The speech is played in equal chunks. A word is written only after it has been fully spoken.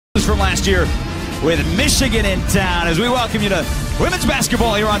from last year with Michigan in town as we welcome you to women's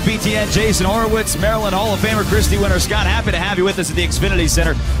basketball here on BTN. Jason Horowitz, Maryland Hall of Famer Christy Winter Scott, happy to have you with us at the Xfinity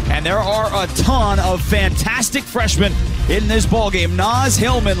Center. And there are a ton of fantastic freshmen in this ballgame. Naz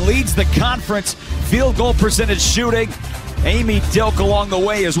Hillman leads the conference field goal percentage shooting. Amy Dilk along the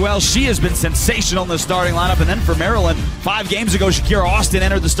way as well. She has been sensational in the starting lineup. And then for Maryland, 5 games ago, Shakira Austin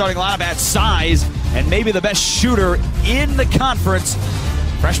entered the starting lineup at size and maybe the best shooter in the conference.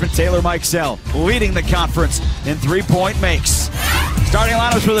 Freshman Taylor Mikesell leading the conference in three-point makes. Starting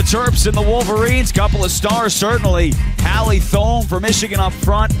lineups for the Terps and the Wolverines. Couple of stars, certainly. Hallie Thome for Michigan up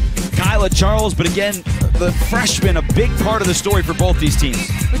front. Kyla Charles, but again, the freshman, a big part of the story for both these teams.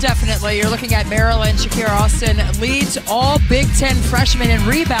 Definitely. You're looking at Maryland. Shakira Austin leads all Big Ten freshmen in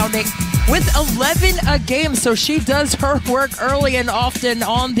rebounding with 11 a game, so she does her work early and often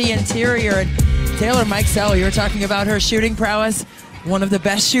on the interior. And Taylor Mikesell, you were talking about her shooting prowess. One of the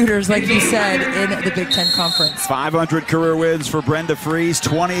best shooters, like you said, in the Big Ten Conference. 500 career wins for Brenda Frese,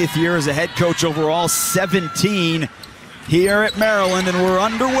 20th year as a head coach overall, 17 here at Maryland, and we're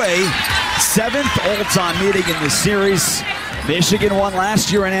underway. 7th all-time meeting in the series. Michigan won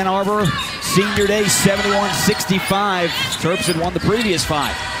last year in Ann Arbor. Senior Day, 71-65. Terps had won the previous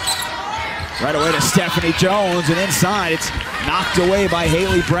 5. Right away to Stephanie Jones, and inside it's knocked away by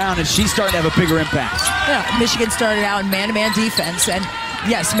Haley Brown, and she's starting to have a bigger impact. Yeah, Michigan started out in man-to-man defense, and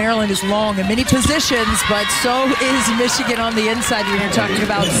yes, Maryland is long in many positions, but so is Michigan on the inside. You're talking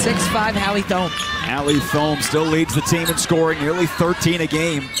about 6'5" Hallie Thome. Hallie Thome still leads the team in scoring, nearly 13 a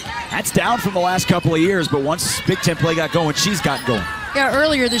game. That's down from the last couple of years, but once Big Ten play got going, she's gotten going. Yeah,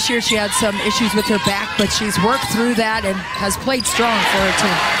 earlier this year she had some issues with her back, but she's worked through that and has played strong for her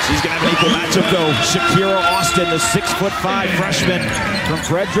team. She's going to have an equal matchup, though. Shakira Austin, the 6'5" freshman from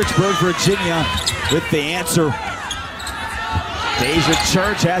Fredericksburg, Virginia, with the answer. Deja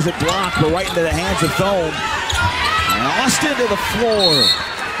Church has it blocked, but right into the hands of Thome. And Austin to the floor.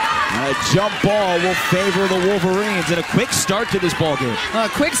 And a jump ball will favor the Wolverines, and a quick start to this ball game. A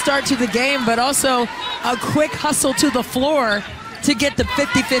quick start to the game, but also a quick hustle to the floor to get the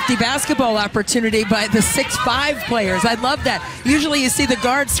 50-50 basketball opportunity by the 6'5" players. I love that. Usually you see the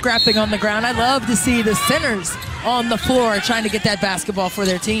guards scrapping on the ground. I love to see the centers on the floor trying to get that basketball for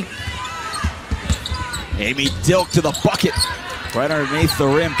their team. Amy Dilk to the bucket. Right underneath the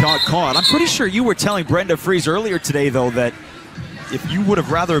rim, caught. I'm pretty sure you were telling Brenda Frese earlier today, though, that if you would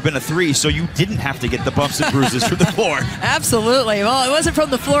have rather have been a 3 so you didn't have to get the bumps and bruises from the floor. Absolutely. Well, it wasn't from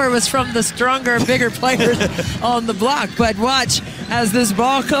the floor. It was from the stronger, bigger players on the block. But watch, as this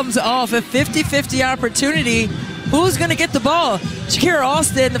ball comes off, a 50-50 opportunity. Who's going to get the ball? Shakira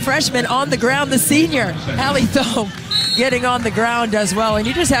Austin, the freshman, on the ground, the senior. Hallie Thome getting on the ground as well. And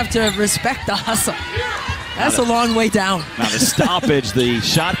you just have to respect the hustle. That's a long way down. Now the stoppage, the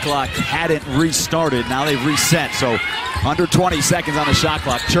shot clock hadn't restarted. Now they've reset, so under 20 seconds on the shot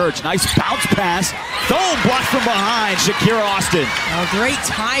clock. Church, nice bounce pass. Thome blocked from behind, Shakira Austin. Oh, great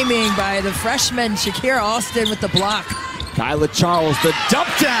timing by the freshman, Shakira Austin with the block. Kyla Charles, the dump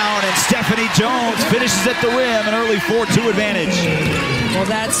down, and Stephanie Jones finishes at the rim, an early 4-2 advantage. Well,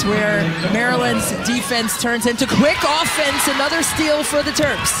 that's where Maryland's defense turns into quick offense. Another steal for the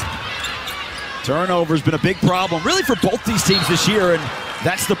Terps. Turnover's been a big problem, really, for both these teams this year, and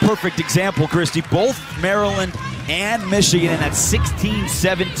that's the perfect example, Christy. Both Maryland and Michigan in that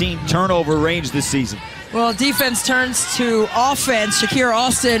 16-17 turnover range this season. Well, defense turns to offense. Shakira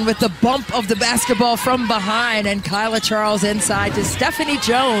Austin with the bump of the basketball from behind, and Kyla Charles inside to Stephanie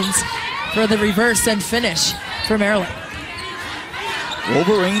Jones for the reverse and finish for Maryland.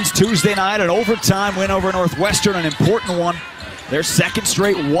 Wolverines Tuesday night, an overtime win over Northwestern, an important one. Their second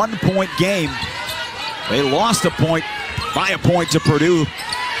straight one-point game. They lost by a point to Purdue.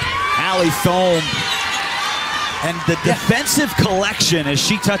 Hallie Thome. And the defensive collection as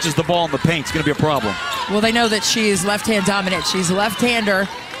she touches the ball in the paint is going to be a problem. Well, they know that she is left-hand dominant. She's a left-hander,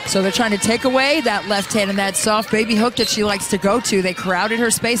 so they're trying to take away that left hand and that soft baby hook that she likes to go to. They crowded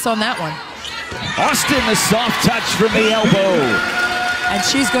her space on that one. Austin, the soft touch from the elbow. And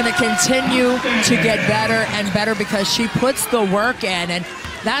she's going to continue to get better and better because she puts the work in, and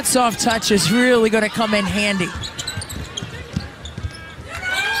that soft touch is really going to come in handy.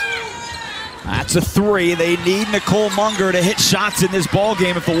 That's a 3. They need Nicole Munger to hit shots in this ball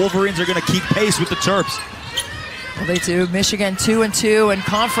game if the Wolverines are going to keep pace with the Terps. Well, they do. Michigan 2-2 in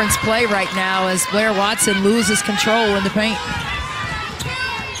conference play right now as Blair Watson loses control in the paint.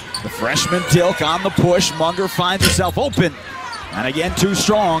 The freshman Dilk on the push. Munger finds herself open. And again, too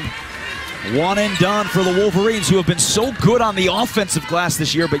strong. One and done for the Wolverines, who have been so good on the offensive glass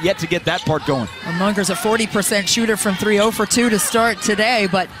this year, but yet to get that part going. Well, Munger's a 40% shooter from 3, 0 for 2 to start today,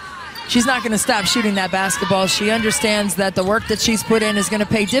 but she's not going to stop shooting that basketball. She understands that the work that she's put in is going to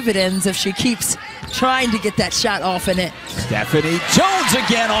pay dividends if she keeps trying to get that shot off in it. Stephanie Jones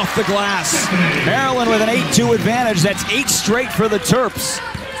again off the glass. Maryland with an 8-2 advantage. That's 8 straight for the Terps.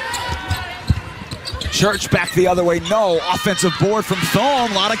 Church back the other way. No. Offensive board from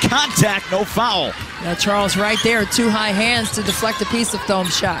Thome. A lot of contact. No foul. Now Charles right there. 2 high hands to deflect a piece of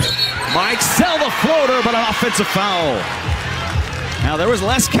Thome's shot. Mikesell the floater, but an offensive foul. Now there was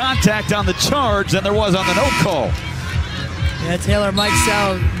less contact on the charge than there was on the no call. Yeah, Taylor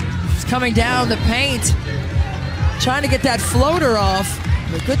Mikesell is coming down the paint, trying to get that floater off.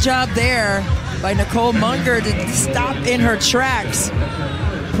 But good job there by Nicole Munger to stop in her tracks.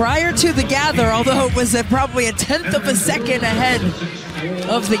 Prior to the gather, although it was probably a 1/10 of a second ahead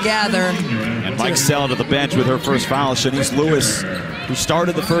of the gather. And Mikesell to the bench with her first foul. Shanice Lewis, who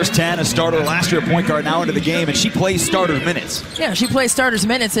started the first 10, a starter last year at point guard, now into the game, and she plays starter minutes. Yeah, she plays starters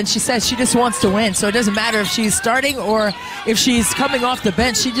minutes, and she says she just wants to win. So it doesn't matter if she's starting or if she's coming off the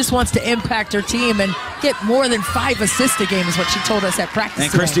bench. She just wants to impact her team and get more than 5 assists a game is what she told us at practice.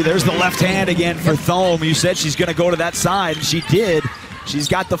 And Christy, there's the left hand again for Thome. You said she's going to go to that side, and she did. She's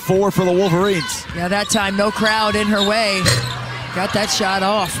got the 4 for the Wolverines. Yeah, that time no crowd in her way. Got that shot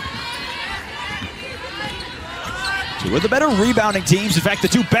off. Two of the better rebounding teams. In fact, the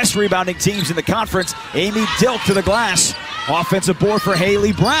 2 best rebounding teams in the conference. Amy Dilk to the glass. Offensive board for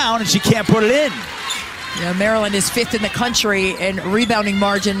Haley Brown, and she can't put it in. Yeah, Maryland is 5th in the country in rebounding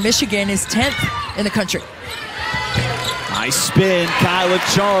margin. Michigan is 10th in the country. Nice spin, Kyla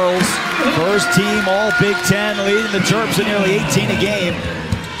Charles. First team all Big Ten, leading the Terps at nearly 18 a game.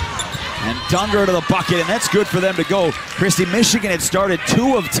 And Dunger to the bucket, and that's good for them to go. Christy, Michigan had started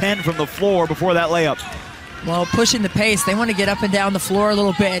 2 of 10 from the floor before that layup. Well, pushing the pace. They want to get up and down the floor a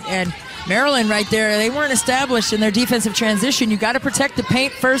little bit. And Maryland right there, they weren't established in their defensive transition. You got to protect the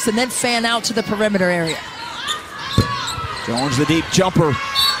paint first and then fan out to the perimeter area. Jones the deep jumper.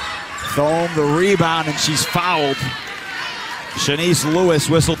 Thome the rebound, and she's fouled. Shanice Lewis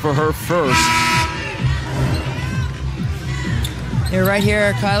whistled for her first. They're right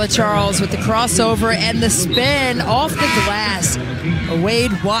here, Kyla Charles with the crossover and the spin off the glass. A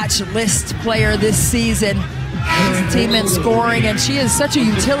Wade Watch list player this season. Leads the team in scoring, and she is such a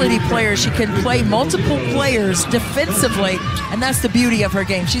utility player. She can play multiple players defensively, and that's the beauty of her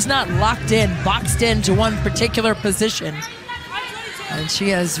game. She's not locked in, boxed into one particular position. And she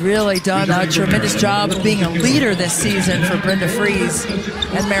has really done a tremendous job of being a leader this season for Brenda Frese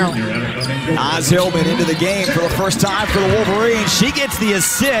and Maryland. Oz Hillman into the game for the first time for the Wolverines. She gets the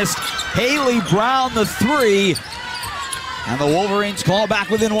assist. Haley Brown the 3. And the Wolverines claw back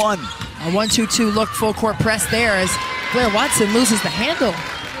within 1. A 1-2-2 look full court press there as Blair Watson loses the handle.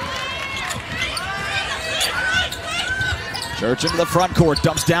 Church into the front court,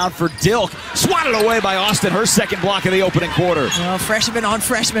 dumps down for Dilk. Swatted away by Austin, her second block of the opening quarter. Well, freshman on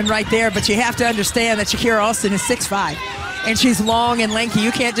freshman right there, but you have to understand that Shakira Austin is 6'5", and she's long and lanky.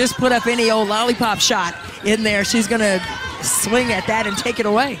 You can't just put up any old lollipop shot in there. She's going to swing at that and take it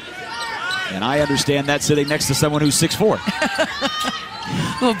away. And I understand that sitting next to someone who's 6'4".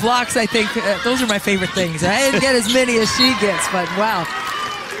 Well, blocks, I think, those are my favorite things. I didn't get as many as she gets, but wow.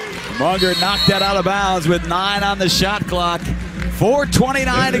 Munger knocked that out of bounds with 9 on the shot clock.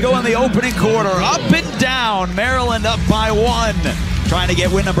 4:29 to go in the opening quarter. Up and down, Maryland up by 1. Trying to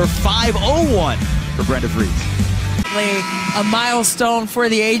get win number 501 for Brenda Frese. A milestone for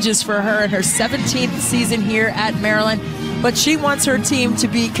the ages for her in her 17th season here at Maryland. But she wants her team to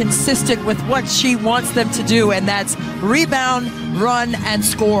be consistent with what she wants them to do, and that's rebound, run, and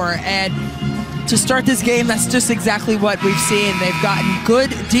score. And to start this game, that's just exactly what we've seen. They've gotten good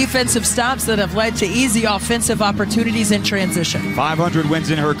defensive stops that have led to easy offensive opportunities in transition. 500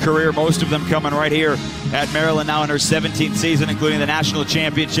 wins in her career, most of them coming right here at Maryland now in her 17th season, including the national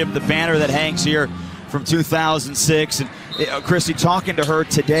championship, the banner that hangs here from 2006. And Christy, talking to her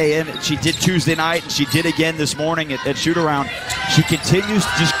today, and she did Tuesday night, and she did again this morning at shoot-around, she continues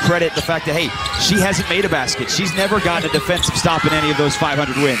to just credit the fact that, hey, she hasn't made a basket. She's never gotten a defensive stop in any of those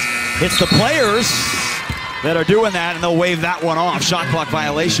 500 wins. It's the players that are doing that, and they'll wave that one off, shot clock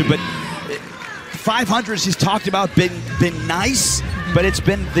violation. But 500, she's talked about been nice, but it's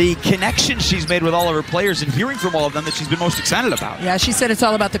been the connection she's made with all of her players and hearing from all of them that she's been most excited about. Yeah, she said it's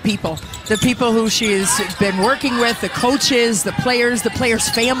all about the people who she's been working with, the coaches, the players'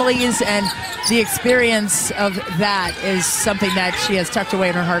 families, and the experience of that is something that she has tucked away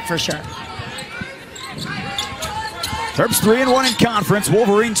in her heart for sure. Terps 3-1 in conference,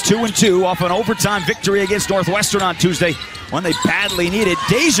 Wolverines 2-2 off an overtime victory against Northwestern on Tuesday when they badly needed.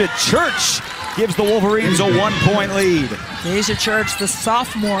 Deja Church gives the Wolverines a 1-point lead. Deja Church, the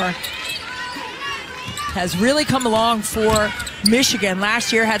sophomore, has really come along for Michigan.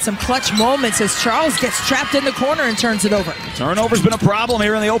 Last year had some clutch moments as Charles gets trapped in the corner and turns it over. Turnover's been a problem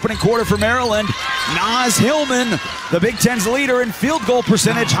here in the opening quarter for Maryland. Naz Hillman, the Big Ten's leader in field goal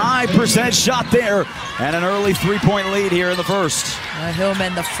percentage, high percentage shot there, and an early 3-point lead here in the first.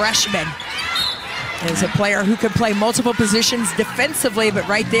 Hillman, the freshman, is a player who can play multiple positions defensively, but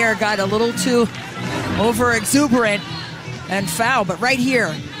right there got a little too over-exuberant and foul. But right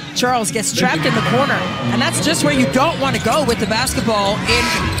here, Charles gets trapped in the corner, and that's just where you don't want to go with the basketball in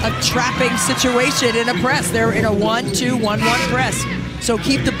a trapping situation in a press. They're in a 1-2-1-1 press. So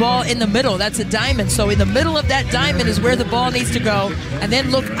keep the ball in the middle. That's a diamond. So in the middle of that diamond is where the ball needs to go, and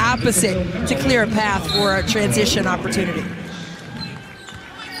then look opposite to clear a path for a transition opportunity.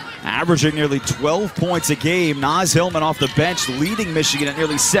 Averaging nearly 12 points a game, Naz Hillman off the bench, leading Michigan at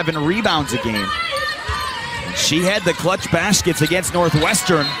nearly 7 rebounds a game. She had the clutch baskets against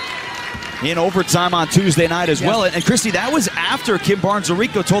Northwestern in overtime on Tuesday night as well. And Christy, that was after Kim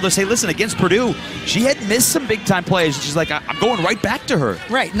Barnes-Arico told us, hey, listen, against Purdue, she had missed some big-time plays. She's like, I'm going right back to her.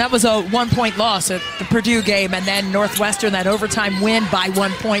 Right, and that was a 1-point loss at the Purdue game, and then Northwestern, that overtime win by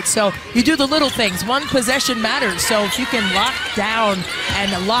 1 point. So you do the little things. One possession matters. So if you can lock down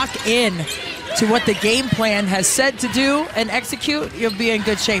and lock in to what the game plan has said to do and execute, you'll be in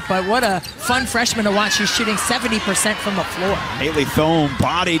good shape. But what a fun freshman to watch. She's shooting 70% from the floor. Haley Thome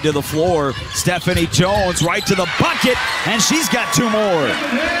body to the floor. Stephanie Jones right to the bucket, and she's got 2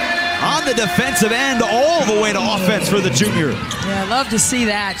 more. On the defensive end, all the way to offense for the junior. Yeah, I love to see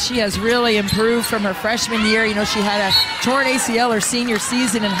that. She has really improved from her freshman year. You know, she had a torn ACL her senior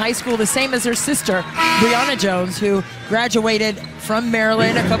season in high school, the same as her sister, Brianna Jones, who graduated from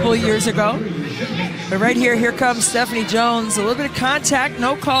Maryland a couple of years ago. But right here comes Stephanie Jones. A little bit of contact,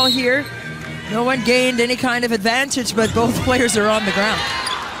 no call here. No one gained any kind of advantage, but both players are on the ground.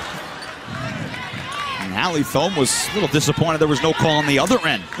 Hallie Thome was a little disappointed there was no call on the other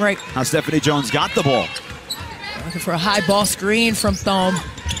end. Right. Now Stephanie Jones got the ball. Looking for a high ball screen from Thome.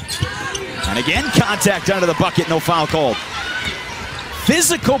 And again, contact under the bucket, no foul called.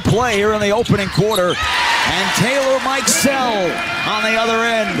 Physical play here in the opening quarter. And Taylor Mikesell on the other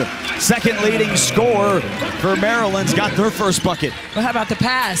end. Second leading scorer for Maryland's got their first bucket. Well, how about the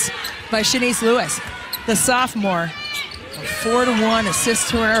pass by Shanice Lewis, the sophomore? 4-to-1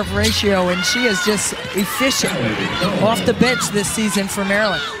 assist-to-turnover ratio, and she is just efficient off the bench this season for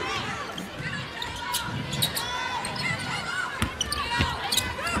Maryland.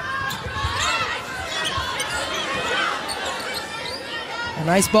 A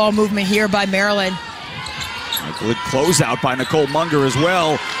nice ball movement here by Maryland. A good closeout by Nicole Munger as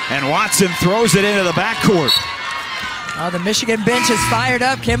well, and Watson throws it into the backcourt. The Michigan bench is fired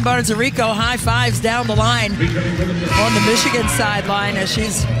up. Kim Barnes-Arico high fives down the line on the Michigan sideline as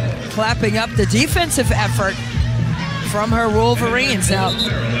she's clapping up the defensive effort from her Wolverines. Now,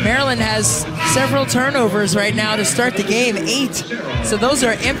 Maryland has several turnovers right now to start the game, 8. So those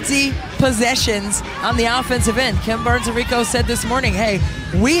are empty possessions on the offensive end. Kim Barnes-Arico said this morning, hey,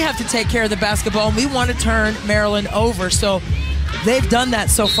 we have to take care of the basketball and we want to turn Maryland over. So they've done that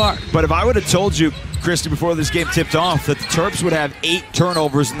so far. But if I would have told you, Christy, before this game tipped off, that the Terps would have 8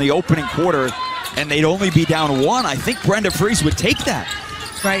 turnovers in the opening quarter and they'd only be down 1, I think Brenda Frese would take that.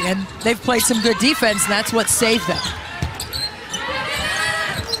 Right, and they've played some good defense, and that's what saved them.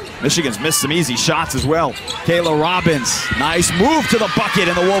 Michigan's missed some easy shots as well. Kayla Robbins, nice move to the bucket,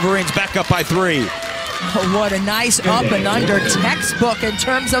 and the Wolverines back up by 3. Oh, what a nice up and under textbook in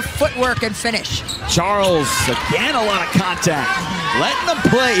terms of footwork and finish. Charles, again, a lot of contact. Letting them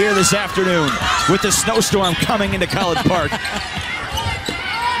play here this afternoon with the snowstorm coming into College Park.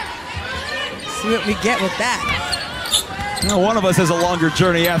 See what we get with that. Now, one of us has a longer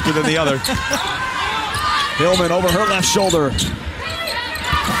journey after than the other. Hillman over her left shoulder.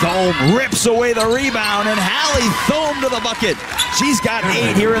 Thome rips away the rebound, and Hallie Thome to the bucket. She's got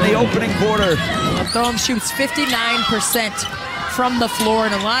 8 here in the opening quarter. Thome shoots 59% from the floor,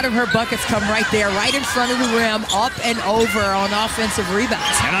 and a lot of her buckets come right there, right in front of the rim, up and over on offensive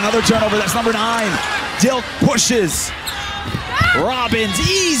rebounds. And another turnover, that's number 9. Dilk pushes. Robbins,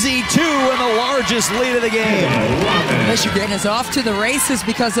 easy 2, and the largest lead of the game. Michigan is off to the races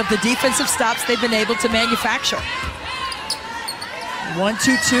because of the defensive stops they've been able to manufacture.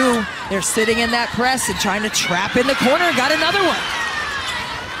 1-2-2. They're sitting in that press and trying to trap in the corner. Got another one.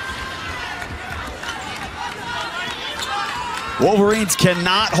 Wolverines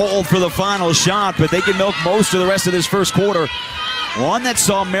cannot hold for the final shot, but they can milk most of the rest of this first quarter. One that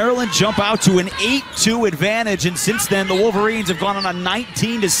saw Maryland jump out to an 8-2 advantage, and since then the Wolverines have gone on a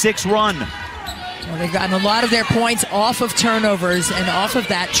 19-6 run. Well, they've gotten a lot of their points off of turnovers and off of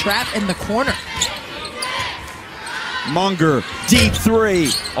that trap in the corner. Munger, deep three,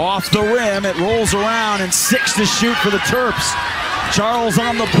 off the rim. It rolls around, and 6 to shoot for the Terps. Charles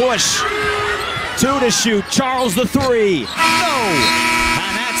on the push. 2 to shoot. Charles the three. No!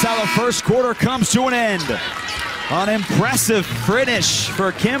 And that's how the first quarter comes to an end. An impressive finish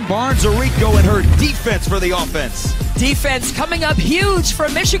for Kim Barnes-Arico and her defense for the offense. Defense coming up huge for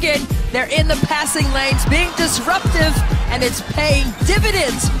Michigan. They're in the passing lanes, being disruptive, and it's paying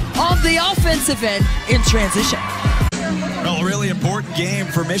dividends on the offensive end in transition. Well, a really important game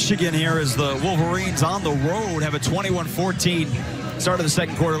for Michigan here as the Wolverines on the road have a 21-14 start of the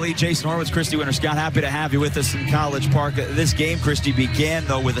second quarter lead. Jason Horowitz, Christy Winter-Scott, happy to have you with us in College Park. This game, Christy, began,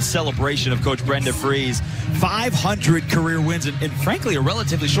 though, with a celebration of Coach Brenda Frese. 500 career wins in frankly, a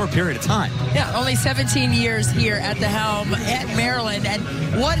relatively short period of time. Yeah, only 17 years here at the helm at Maryland, and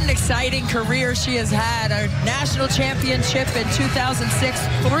what an exciting career she has had. A national championship in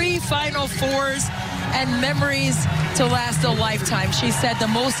 2006, 3 Final Fours, and memories to last a lifetime. She said the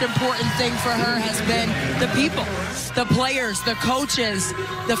most important thing for her has been the people, the players, the coaches,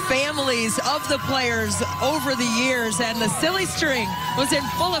 the families of the players over the years, and the silly string was in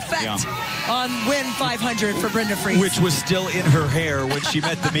full effect on win 500 for Brenda Frese. Which was still in her hair when she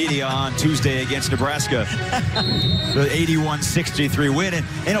met the media on Tuesday against Nebraska. The 81-63 win. And,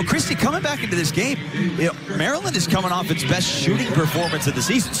 you know, Christy, coming back into this game, Maryland is coming off its best shooting performance of the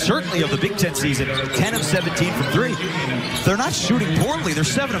season, certainly of the Big Ten season, 10 of 17 from 3. They're not shooting poorly. They're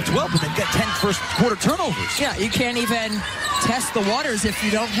 7 of 12, but they've got 10 first quarter turnovers. Yeah, you can't even test the waters if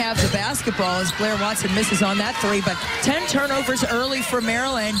you don't have the basketball, as Blair Watson misses on that 3. But 10 turnovers early for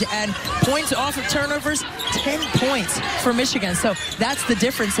Maryland, and points off of turnovers, 10 points for Michigan. So that's the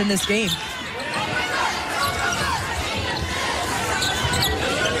difference in this game.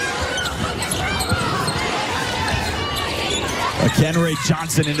 Kenray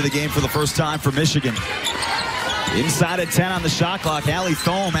Johnson into the game for the first time for Michigan. Inside at 10 on the shot clock. Allie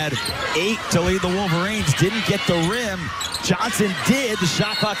Thome had 8 to lead the Wolverines. Didn't get the rim. Johnson did. The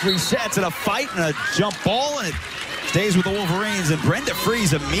shot clock resets, and a fight and a jump ball, and it stays with the Wolverines. And Brenda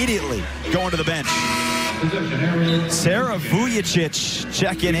Frese immediately going to the bench. Sarah Vujicic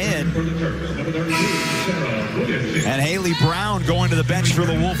checking in. And Haley Brown going to the bench for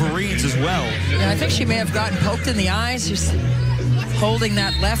the Wolverines as well. Yeah, I think she may have gotten poked in the eyes. She's holding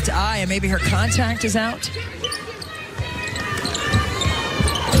that left eye, and maybe her contact is out.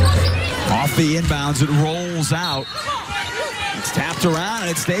 Off the inbounds, it rolls out. It's tapped around,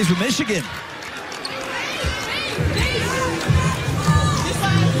 and it stays with Michigan.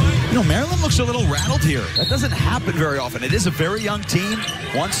 You know, Maryland looks a little rattled here. That doesn't happen very often. It is a very young team.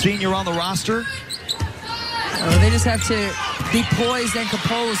 1 senior on the roster. Well, they just have to be poised and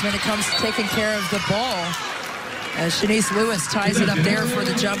composed when it comes to taking care of the ball. As Shanice Lewis ties it up there for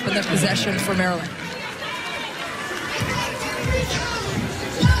the jump and the possession for Maryland.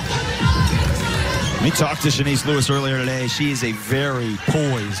 We talked to Shanice Lewis earlier today. She is a very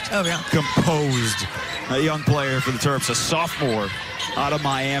poised, composed young player for the Terps, a sophomore out of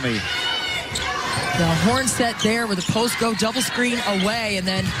Miami. The horn set there with a post-go double screen away, and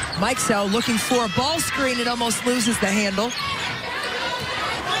then Mike Sell looking for a ball screen. It almost loses the handle.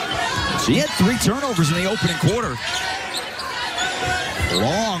 She had 3 turnovers in the opening quarter.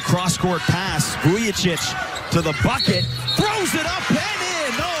 Long cross-court pass. Vujicic to the bucket. Throws it up and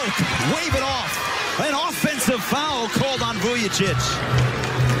in. No, wave it off. An offensive foul called on Vujicic.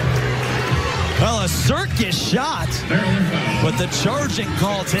 Well, a circus shot, but the charging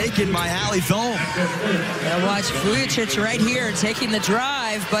call taken by Allie Thome. Now watch Vujicic right here taking the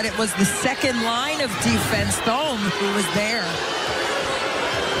drive, but it was the second line of defense, Thome, who was there.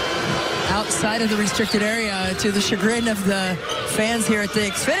 Outside of the restricted area, to the chagrin of the fans here at the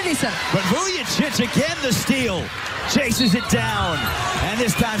Xfinity Center. But Vujicic again the steal. Chases it down, and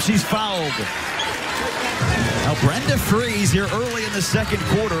this time she's fouled. Now Brenda Frese here early in the second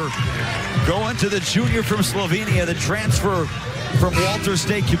quarter, going to the junior from Slovenia, the transfer from Walters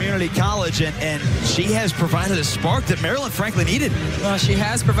State Community College, and she has provided a spark that Maryland frankly needed. Well, she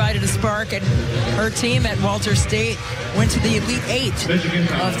has provided a spark, and her team at Walters State went to the Elite 8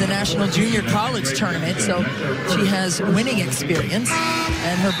 of the National Junior College Tournament, so she has winning experience.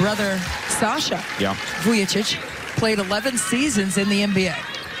 And her brother, Sasha Vujicic, played 11 seasons in the NBA.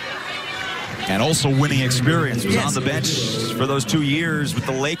 And also winning experience. Was on the bench for those 2 years with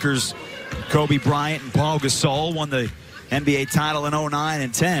the Lakers. Kobe Bryant and Paul Gasol won the NBA title in 09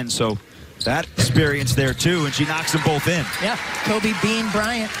 and 10. So that experience there too, and she knocks them both in. Yeah, Kobe Bean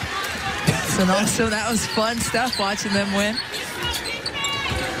Bryant. So also that was fun stuff watching them win.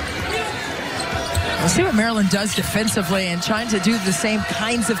 We'll see what Maryland does defensively and trying to do the same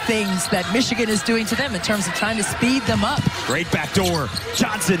kinds of things that Michigan is doing to them in terms of trying to speed them up. Great backdoor.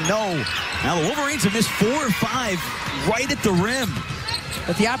 Johnson, no. Now the Wolverines have missed 4 or 5 right at the rim.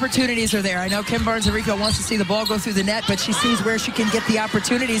 But the opportunities are there. I know Kim Barnes-Arico wants to see the ball go through the net, but she sees where she can get the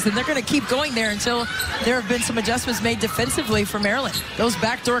opportunities, and they're going to keep going there until there have been some adjustments made defensively for Maryland. Those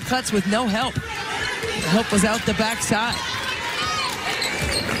backdoor cuts with no help. The help was out the backside.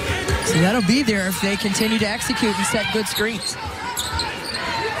 So that'll be there if they continue to execute and set good screens.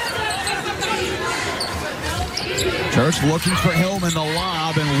 Church looking for Hillman, the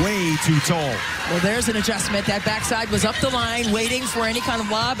lob, and way too tall. Well, there's an adjustment. That backside was up the line, waiting for any kind of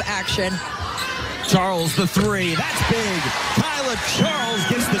lob action. Charles, the 3. That's big. Kyla Charles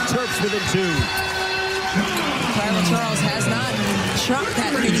gets the Terps within 2. Kyla Charles has not shot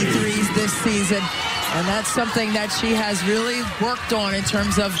that many threes this season. And that's something that she has really worked on in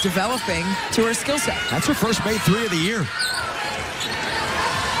terms of developing to her skill set. That's her first made 3 of the year.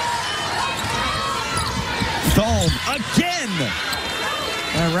 Thome again.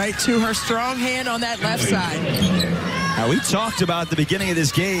 Right to her strong hand on that left side. Now, we talked about at the beginning of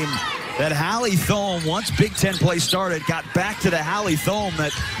this game that Hallie Thome, once Big Ten play started, got back to the Hallie Thome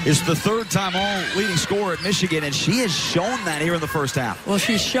that is the 3rd time all leading scorer at Michigan, and she has shown that here in the first half. Well,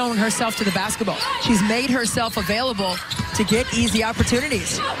 she's shown herself to the basketball. She's made herself available to get easy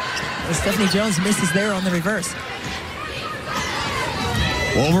opportunities. Well, Stephanie Jones misses there on the reverse.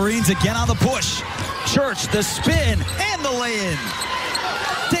 Wolverines again on the push. Church, the spin, and the lay-in.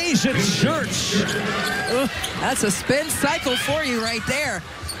 Deja Church. Ooh, that's a spin cycle for you right there.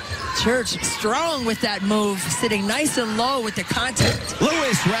 Church strong with that move, sitting nice and low with the contact.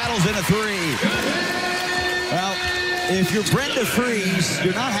 Lewis rattles in a 3. Well, if you're Brenda Frese,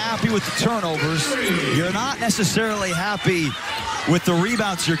 you're not happy with the turnovers. You're not necessarily happy with the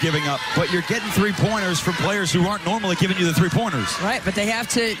rebounds you're giving up, but you're getting 3-pointers from players who aren't normally giving you the 3-pointers. Right, but they have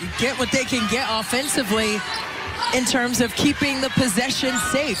to get what they can get offensively in terms of keeping the possession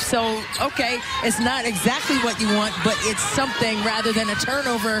safe. So, okay, it's not exactly what you want, but it's something rather than a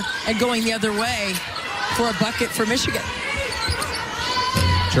turnover and going the other way for a bucket for Michigan.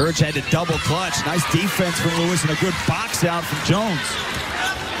 Church had to double clutch. Nice defense from Lewis and a good box out from Jones.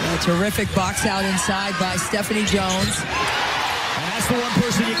 A terrific box out inside by Stephanie Jones. And that's the one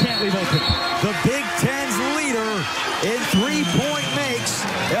person you can't leave open. The Big Ten's leader in 3-point makes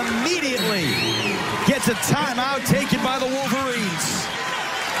immediately gets a timeout taken by the Wolverines.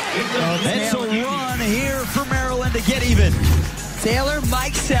 It's a run here for Maryland to get even. Taylor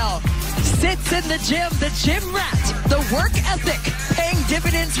Mikesell sits in the gym rat. The work ethic paying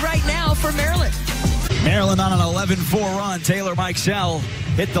dividends right now for Maryland. Maryland on an 11-4 run. Taylor Mikesell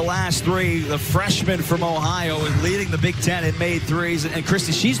hit the last 3. The freshman from Ohio is leading the Big Ten in made 3s. And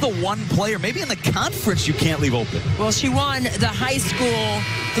Christy, she's the one player, maybe in the conference, you can't leave open. Well, she won the high school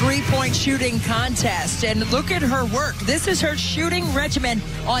 3-point shooting contest. And look at her work. This is her shooting regimen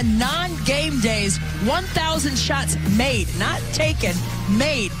on non-game days. 1,000 shots made, not taken,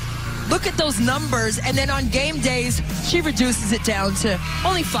 made. Look at those numbers, and then on game days, she reduces it down to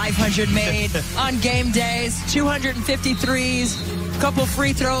only 500 made. On game days, 253s, a couple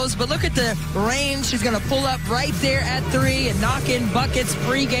free throws, but look at the range. She's going to pull up right there at 3 and knock in buckets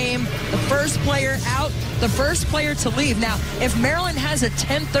pregame. The first player out, the first player to leave. Now, if Maryland has a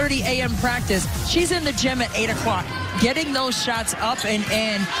 10:30 a.m. practice, she's in the gym at 8 o'clock. Getting those shots up and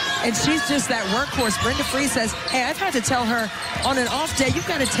she's just that workhorse. Brenda Frese says, hey, I've had to tell her on an off day, you've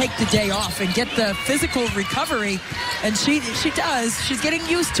got to take the day off and get the physical recovery. And she does. She's getting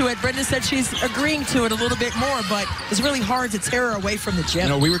used to it. Brenda said she's agreeing to it a little bit more, but it's really hard to tear her away from the gym. You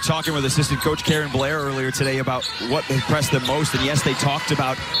know, we were talking with assistant coach Karen Blair earlier today about what impressed them most. And yes, they talked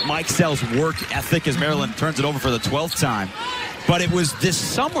about Mikesell's work ethic as Maryland turns it over for the 12th time. But it was this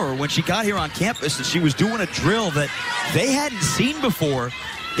summer when she got here on campus and she was doing a drill that they hadn't seen before.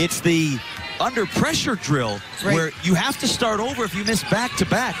 It's the under pressure drill, right, where you have to start over if you miss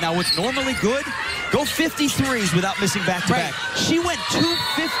back-to-back. Now, what's normally good, go 53s without missing back-to-back. Right. She went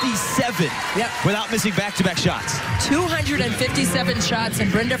 257 without missing back-to-back shots. 257 shots,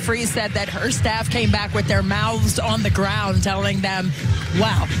 and Brenda Frese said that her staff came back with their mouths on the ground telling them,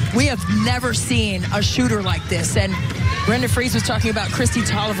 wow, we have never seen a shooter like this. And Brenda Frese was talking about Kristi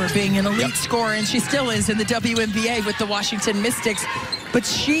Tolliver being an elite scorer, and she still is in the WNBA with the Washington Mystics. But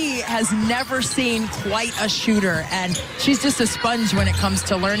she has never seen quite a shooter, and she's just a sponge when it comes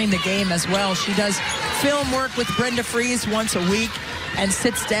to learning the game as well. She does film work with Brenda Frese once a week and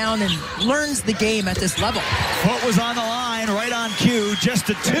sits down and learns the game at this level. Foot was on the line, right on cue, just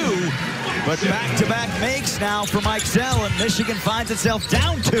a 2. But back-to-back makes now for Mikesell, and Michigan finds itself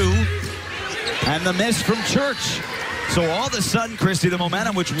down 2. And the miss from Church. So all of a sudden, Christy, the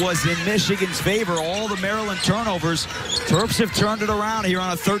momentum which was in Michigan's favor, all the Maryland turnovers, Terps have turned it around here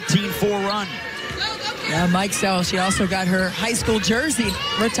on a 13-4 run. Yeah, Mikesell, she also got her high school jersey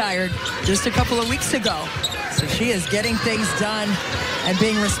retired just a couple of weeks ago. So she is getting things done and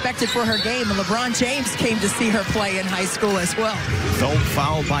being respected for her game. And LeBron James came to see her play in high school as well. Thome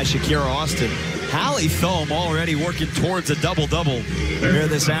fouled by Shakira Austin. Hallie Thome already working towards a double-double here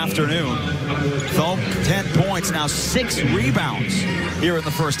this afternoon. Thome, 10 points, now 6 rebounds here in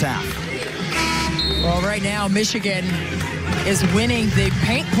the first half. Well, right now, Michigan is winning the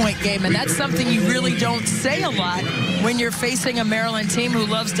paint point game, and that's something you really don't say a lot when you're facing a Maryland team who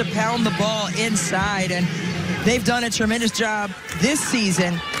loves to pound the ball inside. And they've done a tremendous job this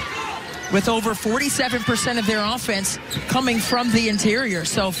season with over 47% of their offense coming from the interior.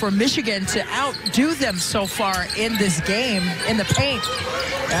 So for Michigan to outdo them so far in this game, in the paint,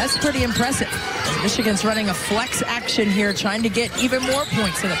 that's pretty impressive. Michigan's running a flex action here, trying to get even more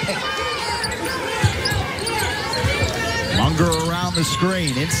points in the paint. Munger around the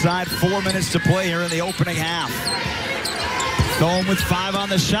screen. Inside 4 minutes to play here in the opening half. Thome with 5 on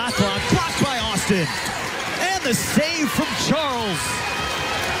the shot clock. Blocked by Austin. And the save from Charles.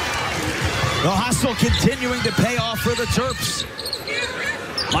 The hustle continuing to pay off for the Terps.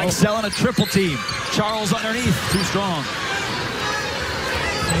 Mikesell in a triple team. Charles underneath. Too strong.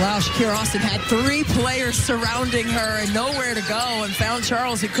 Wow, Shakira Austin had 3 players surrounding her and nowhere to go, and found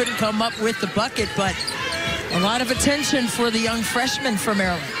Charles, who couldn't come up with the bucket, but a lot of attention for the young freshman from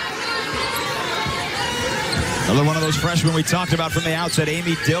Maryland. Another one of those freshmen we talked about from the outset,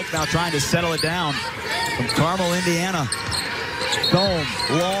 Amy Dilk, now trying to settle it down from Carmel, Indiana. Thome,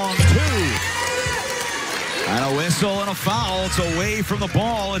 long 2. And a whistle and a foul. It's away from the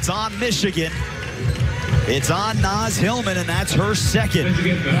ball. It's on Michigan. It's on Naz Hillman, and that's her second.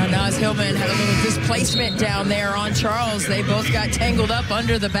 Naz Hillman had a little displacement down there on Charles. They both got tangled up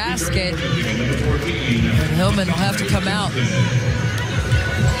under the basket. And Hillman will have to come out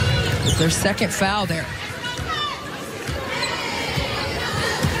with their second foul there.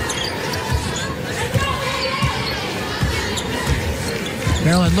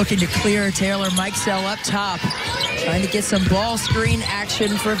 Maryland looking to clear Taylor Mikesell up top, trying to get some ball screen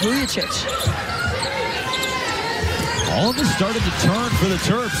action for Vujicic. All of this started to turn for the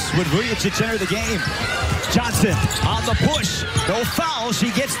Terps when Vujicic entered the game. Johnson on the push. No foul. She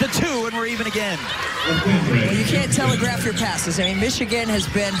gets the 2, and we're even again. Well, you can't telegraph your passes. I mean, Michigan has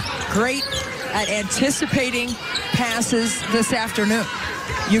been great at anticipating passes this afternoon.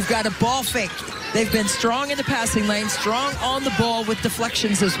 You've got a ball fake. They've been strong in the passing lane, strong on the ball with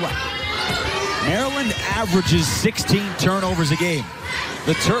deflections as well. Maryland averages 16 turnovers a game.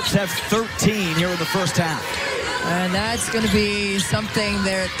 The Terps have 13 here in the first half. And that's going to be something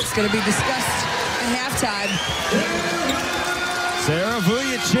that's going to be discussed at halftime. Sarah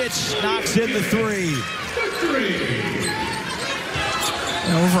Vujicic knocks in the 3.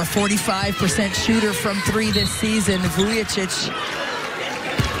 Over a 45% shooter from 3 this season. Vujicic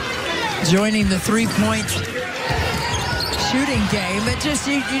joining the 3-point shooting game. It just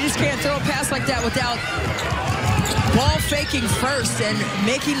you just can't throw a pass like that without ball faking first and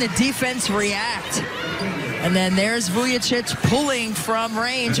making the defense react. And then there's Vujicic pulling from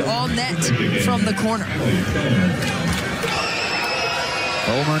range, all net from the corner.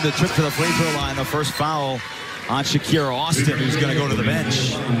 Homer earned a trip to the free throw line. The first foul on Shakira Austin, who's going to go to the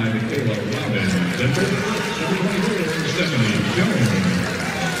bench.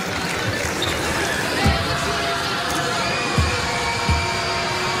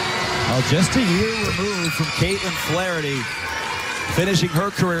 Well, just a year removed from Caitlin Flaherty, finishing her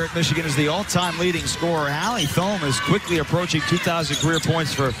career at Michigan as the all-time leading scorer. Hallie Thome is quickly approaching 2,000 career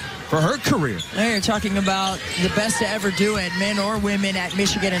points for her career. Now you're talking about the best to ever do it, men or women, at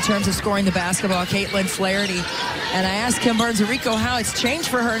Michigan in terms of scoring the basketball, Caitlin Flaherty. And I asked Kim Barnes-Arico how it's changed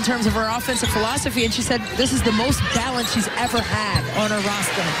for her in terms of her offensive philosophy, and she said this is the most balance she's ever had on her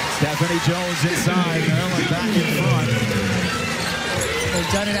roster. Stephanie Jones inside, Maryland back in front.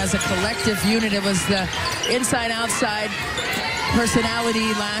 They've done it as a collective unit. It was the inside-outside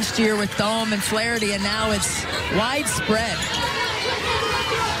personality last year with Thome and Flaherty, and now it's widespread.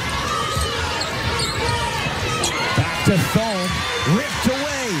 Back to Thome, ripped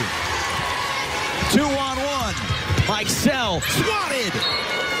away. 2-on-1. Mikesell swatted.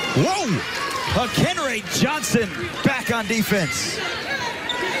 Whoa! Kenray Johnson back on defense.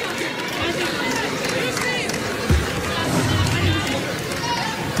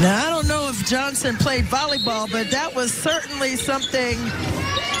 Now, I don't know if Johnson played volleyball, but that was certainly something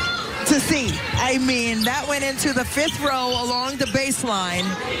to see. I mean, that went into the 5th row along the baseline.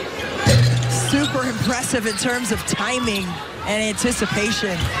 super impressive in terms of timing and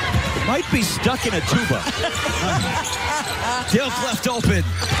anticipation. Might be stuck in a tuba. Dilk left open.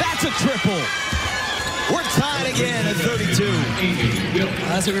 That's a triple. We're tied again at 32.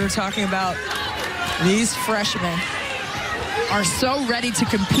 As we were talking about, these freshmen are so ready to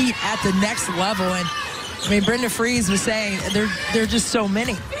compete at the next level. And I mean, Brenda Frese was saying there are just so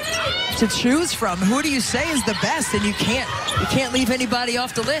many to choose from. Who do you say is the best? And you can't leave anybody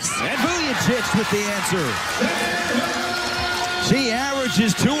off the list. And Vujacic with the answer. She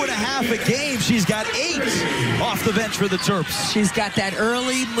averages 2.5 a game. She's got 8 off the bench for the Terps. She's got that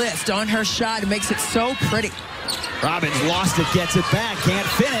early lift on her shot. It makes it so pretty. Robbins lost it, gets it back, can't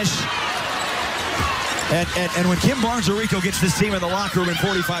finish. And when Kim Barnes-Arico gets this team in the locker room in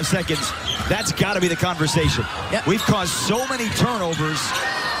 45 seconds, that's got to be the conversation. Yep. We've caused so many turnovers,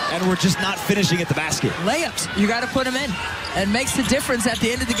 and we're just not finishing at the basket. Layups, you got to put them in. It makes the difference at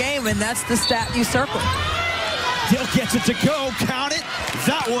the end of the game, and that's the stat you circle. Dilk gets it to go, count it.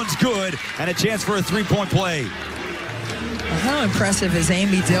 That one's good, and a chance for a three-point play. How impressive is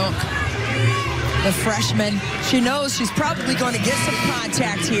Amy Dilk, the freshman? She knows she's probably going to get some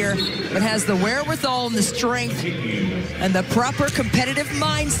contact here, but has the wherewithal and the strength and the proper competitive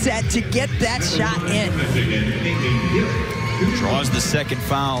mindset to get that shot in. Draws the second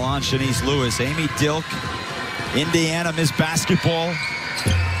foul on Shanice Lewis. Amy Dilk, Indiana Miss Basketball,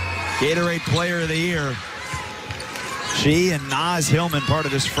 Gatorade Player of the Year. She and Naz Hillman, part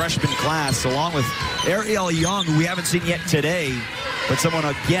of this freshman class, along with Ariel Young, who we haven't seen yet today, but someone,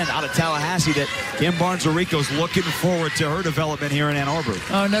 again, out of Tallahassee that Kim Barnes-Arico's looking forward to her development here in Ann Arbor.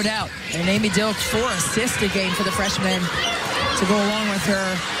 Oh, no doubt. And Amy Dilk, 4 assists a game for the freshman to go along with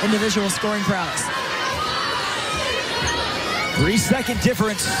her individual scoring prowess. 3-second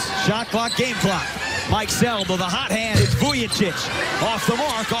difference. Shot clock, game clock. Mike Sell to the hot hand. It's Vujacic. Off the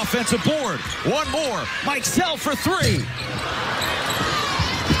mark, offensive board. One more. Mike Sell for 3.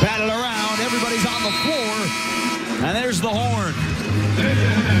 Batted around. Everybody's on the floor. And there's the horn.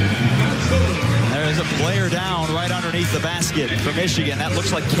 There's a player down right underneath the basket for Michigan. That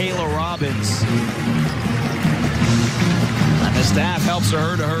looks like Kayla Robbins. And the staff helps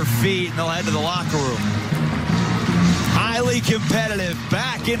her to her feet, and they'll head to the locker room. Highly competitive,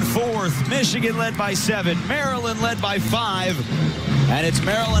 back and forth. Michigan led by 7, Maryland led by 5, and it's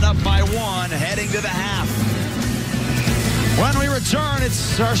Maryland up by 1, heading to the half. When we return,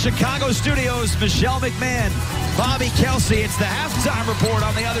 it's our Chicago studios, Michelle McMahon, Bobby Kelsey. It's the halftime report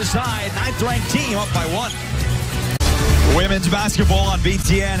on the other side. 9th-ranked team up by 1. Women's basketball on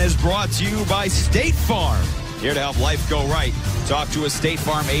BTN is brought to you by State Farm. Here to help life go right. Talk to a State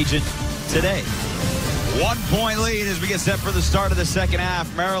Farm agent today. 1-point lead as we get set for the start of the second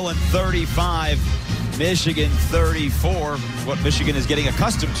half. Maryland 35, Michigan 34. What Michigan is getting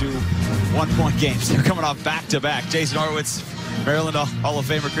accustomed to, 1-point games. They're coming off back-to-back. Jason Horowitz, Maryland Hall of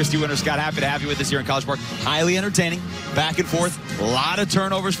Famer Christy Winter-Scott, happy to have you with us here in College Park. Highly entertaining, back and forth. A lot of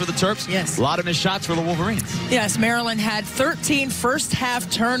turnovers for the Terps. Yes. A lot of missed shots for the Wolverines. Yes, Maryland had 13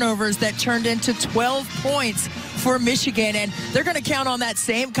 first-half turnovers that turned into 12 points for Michigan, and they're going to count on that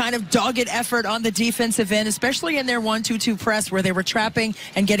same kind of dogged effort on the defensive end, especially in their 1-2-2 press where they were trapping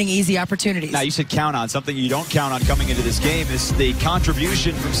and getting easy opportunities. Now, you said count on. Something you don't count on coming into this game is the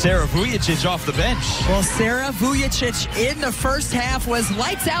contribution from Sarah Vujacic off the bench. Well, Sarah Vujacic in the first half was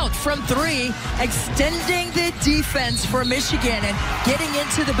lights out from 3, extending the defense for Michigan and getting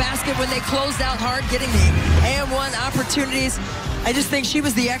into the basket when they closed out hard, getting the and-one opportunities. I just think she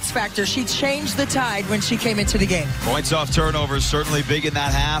was the X factor. She changed the tide when she came into the game. Points off turnovers certainly big in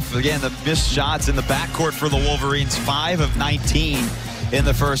that half. Again, the missed shots in the backcourt for the Wolverines, 5 of 19 in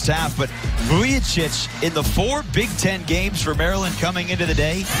the first half. But Vujacic, in the 4 Big Ten games for Maryland coming into the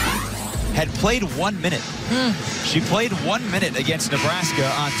day, had played 1 minute. She played 1 minute against Nebraska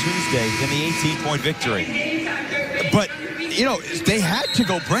on Tuesday in the 18-point victory. But, you know, they had to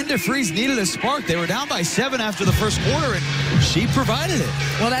go. Brenda Frese needed a spark. They were down by 7 after the first quarter, and she provided it.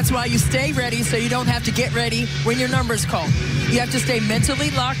 Well, that's why you stay ready so you don't have to get ready when your number's called. You have to stay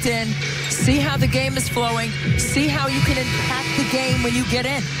mentally locked in, see how the game is flowing, see how you can impact the game when you get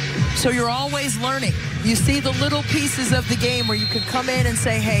in. So you're always learning. You see the little pieces of the game where you can come in and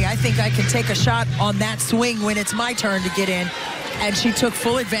say, hey, I think I can take a shot on that swing when it's my turn to get in. And she took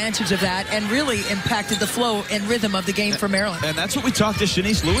full advantage of that and really impacted the flow and rhythm of the game for Maryland. And that's what we talked to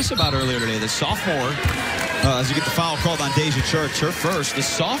Shanice Lewis about earlier today, the sophomore. As you get the foul called on Deja Church, her first. The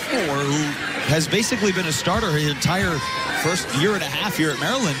sophomore who has basically been a starter her entire first year and a half here at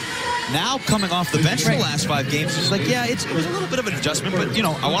Maryland. Now coming off the bench for the last 5 games, she's like, yeah, it was a little bit of an adjustment, but, you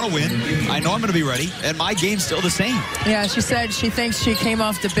know, I want to win. I know I'm going to be ready, and my game's still the same. Yeah, she said she thinks she came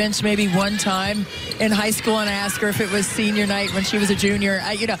off the bench maybe one time in high school, and I asked her if it was senior night when she was a junior.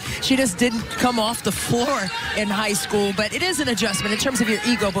 You know, she just didn't come off the floor in high school, but it is an adjustment in terms of your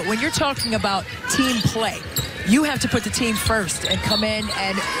ego. But when you're talking about team play, you have to put the team first and come in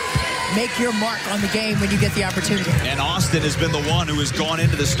and make your mark on the game when you get the opportunity. And Austin has been the one who has gone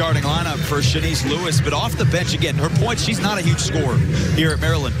into the starting lineup for Shanice Lewis, but off the bench again. Her point, she's not a huge scorer here at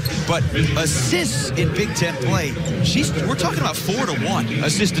Maryland, but assists in Big Ten play, we're talking about 4-to-1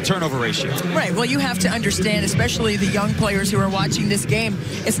 assist to turnover ratio. Right. Well, you have to understand, especially the young players who are watching this game,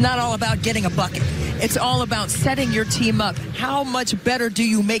 it's not all about getting a bucket. It's all about setting your team up. How much better do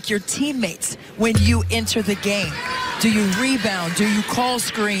you make your teammates when you enter the game? Do you rebound? Do you call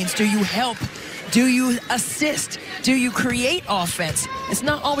screens? Do you help? Do you assist? Do you create offense? It's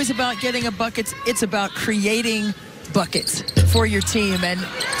not always about getting a bucket. It's about creating buckets for your team and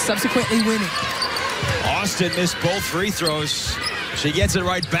subsequently winning. Austin missed both free throws. She gets it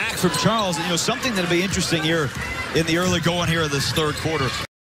right back from Charles. And, you know, something that'll be interesting here in the early going here of this third quarter.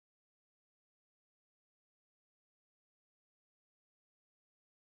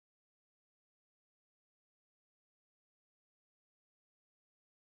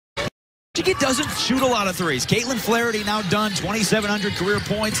 Michigan doesn't shoot a lot of threes. Caitlin Flaherty now done 2,700 career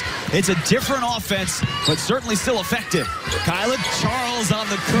points. It's a different offense, but certainly still effective. Kyla Charles on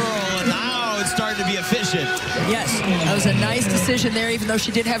the curl, and now it's starting to be efficient. Yes, that was a nice decision there, even though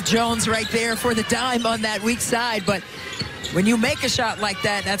she did have Jones right there for the dime on that weak side. But when you make a shot like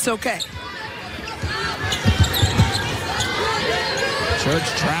that, that's okay. Church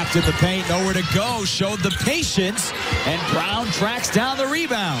trapped in the paint, nowhere to go, showed the patience, and Brown tracks down the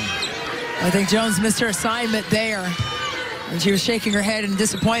rebound. I think Jones missed her assignment there. And she was shaking her head in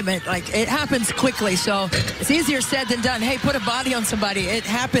disappointment. Like, it happens quickly, so it's easier said than done. Hey, put a body on somebody. It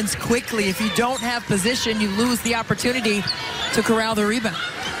happens quickly. If you don't have position, you lose the opportunity to corral the rebound.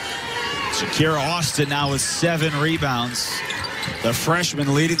 Shakira Austin now with 7 rebounds. The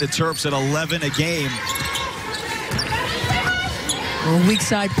freshman leading the Terps at 11 a game. A weak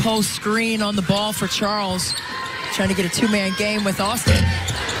side post screen on the ball for Charles. Trying to get a 2-man game with Austin.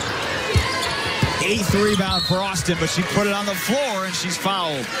 8th rebound for Austin, but she put it on the floor and she's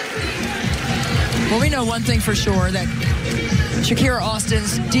fouled. Well, we know one thing for sure, that Shakira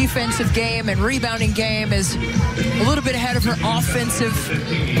Austin's defensive game and rebounding game is a little bit ahead of her offensive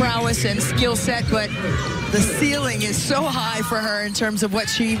prowess and skill set, but the ceiling is so high for her in terms of what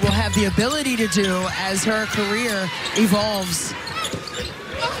she will have the ability to do as her career evolves.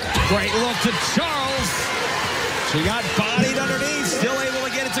 Great look to Charles. She got bodied underneath, still able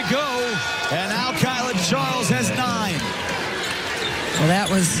to get it to go. And now Kyla Charles has 9. Well, that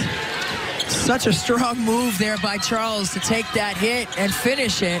was such a strong move there by Charles to take that hit and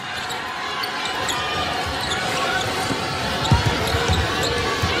finish it.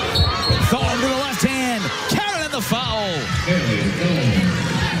 Thumb to the left hand. Karen in the foul.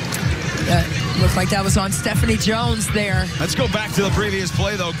 Looks like that was on Stephanie Jones there. Let's go back to the previous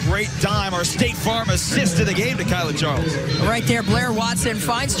play, though. Great dime. Our State Farm assist to the game to Kyla Charles. Right there, Blair Watson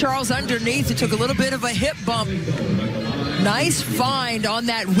finds Charles underneath. It took a little bit of a hip bump. Nice find on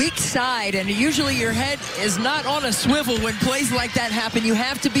that weak side, and usually your head is not on a swivel when plays like that happen. You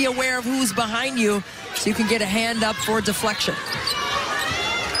have to be aware of who's behind you so you can get a hand up for deflection.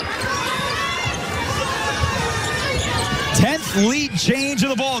 10th lead change of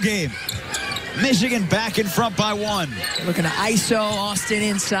the ball game. Michigan back in front by 1. Looking to ISO Austin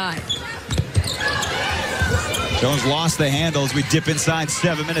inside. Jones lost the handle as we dip inside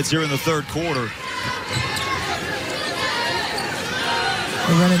 7 minutes here in the third quarter.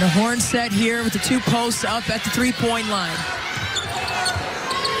 We're running a horn set here with the 2 posts up at the 3-point line.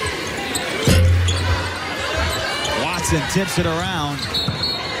 Watson tips it around.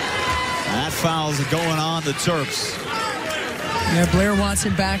 That foul's going on the Terps. Yeah, Blair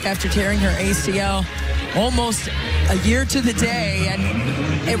Watson back after tearing her ACL almost a year to the day,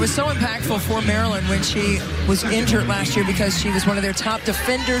 and it was so impactful for Maryland when she was injured last year because she was one of their top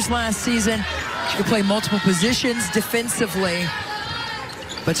defenders last season. She could play multiple positions defensively,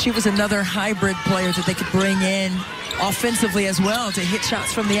 but she was another hybrid player that they could bring in offensively as well to hit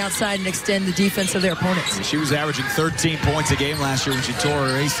shots from the outside and extend the defense of their opponents. She was averaging 13 points a game last year when she tore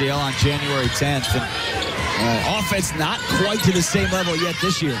her ACL on January 10th. And offense not quite to the same level yet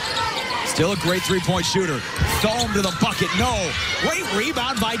this year. Still a great 3-point shooter. Thome to the bucket. No. Great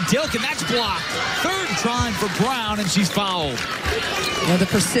rebound by Dilk, and that's blocked. Third try for Brown, and she's fouled. The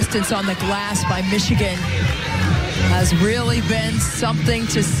persistence on the glass by Michigan has really been something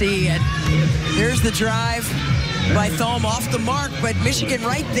to see. And here's the drive by Thome off the mark, but Michigan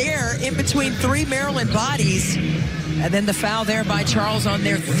right there in between 3 Maryland bodies. And then the foul there by Charles on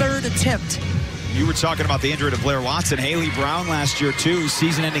their 3rd attempt. You were talking about the injury to Blair Watson. Haley Brown last year, too,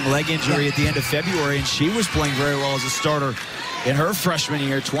 season-ending leg injury at the end of February, and she was playing very well as a starter in her freshman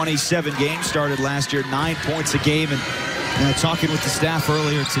year. 27 games started last year, 9 points a game. And talking with the staff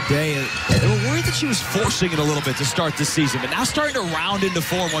earlier today, they were worried that she was forcing it a little bit to start this season, but now starting to round into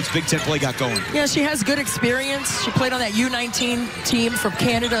form once Big Ten play got going. Yeah, she has good experience. She played on that U19 team from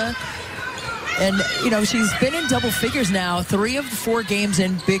Canada. And, you know, she's been in double figures now, 3 of the 4 games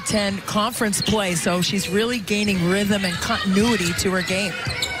in Big Ten conference play. So she's really gaining rhythm and continuity to her game.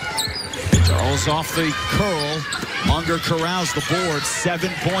 Charles off the curl. Munger corrals the board.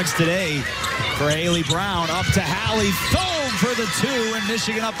 7 points today for Haley Brown. Up to Hallie Thome for the 2, and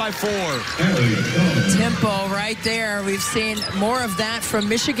Michigan up by 4. Tempo right there. We've seen more of that from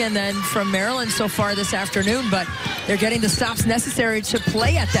Michigan than from Maryland so far this afternoon, but they're getting the stops necessary to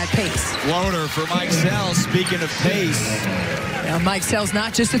play at that pace. Floater for Mike Sell. Speaking of pace. Now, Mike Sell's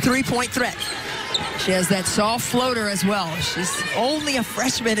not just a 3-point threat. She has that soft floater as well. She's only a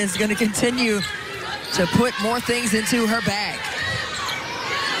freshman, is going to continue to put more things into her bag.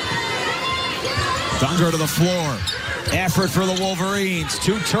 Dunger to the floor. Effort for the Wolverines.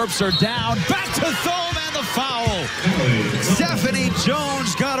 2 Terps are down. Back to Thome and the foul. Stephanie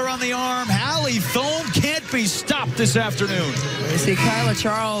Jones got her on the arm. Hallie Thome can't be stopped this afternoon. You see Kyla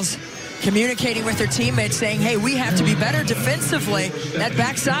Charles communicating with her teammates saying, hey, we have to be better defensively. That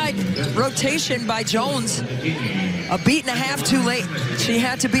backside rotation by Jones, a beat and a half too late. She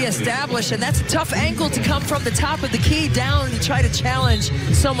had to be established, and that's a tough angle to come from the top of the key down and try to challenge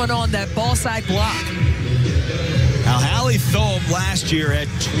someone on that ball side block. Now, Hallie Thome last year had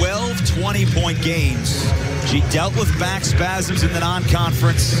 12 20-point games. She dealt with back spasms in the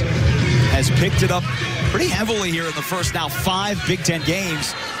non-conference, has picked it up pretty heavily here in the first now 5 Big Ten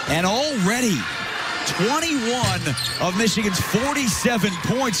games, and already 21 of Michigan's 47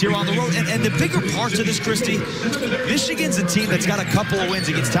 points here on the road. And the bigger parts of this, Christy, Michigan's a team that's got a couple of wins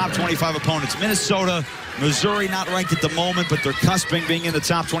against top 25 opponents. Minnesota, Missouri not ranked at the moment, but they're cusping being in the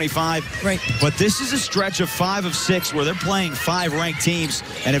top 25. Right. But this is a stretch of 5 of 6 where they're playing 5 ranked teams.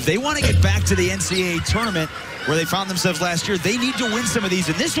 And if they want to get back to the NCAA tournament where they found themselves last year, they need to win some of these,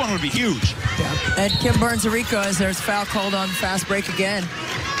 and this one would be huge. Yeah. And Kim Burns-Arico, as there's foul called on fast break again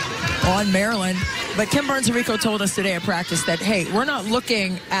on Maryland. But Kim Burns-Arico told us today at practice that, hey, we're not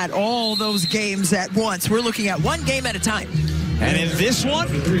looking at all those games at once. We're looking at one game at a time. And in this one,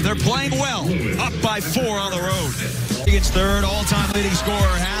 they're playing well. Up by 4 on the road. Michigan's 3rd all-time leading scorer,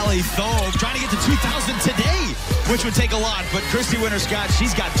 Hallie Thome, trying to get to 2,000 today, which would take a lot. But Christy Winter-Scott,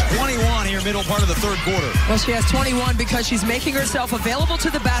 she's got 21 here middle part of the 3rd quarter. Well, she has 21 because she's making herself available to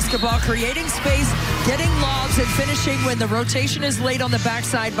the basketball, creating space, getting lobs, and finishing when the rotation is late on the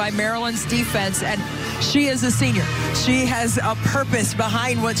backside by Maryland's defense. And she is a senior. She has a purpose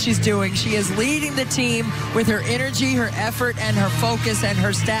behind what she's doing. She is leading the team with her energy, her effort, and her focus, and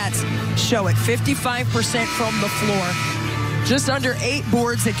her stats show it. 55% from the floor. Just under 8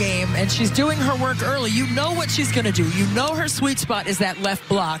 boards a game, and she's doing her work early. You know what she's going to do. You know her sweet spot is that left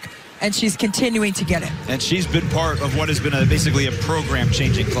block, and she's continuing to get it. And she's been part of what has been basically a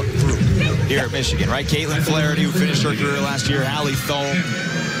program-changing group here at Michigan, right? Caitlin Flaherty, who finished her career last year, Hallie Thome,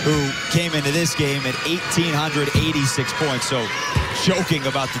 who came into this game at 1,886 points. So joking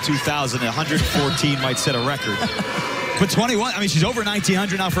about the 2,000, 114 might set a record. But 21, I mean, she's over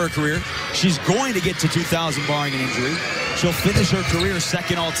 1,900 now for her career. She's going to get to 2,000 barring an injury. She'll finish her career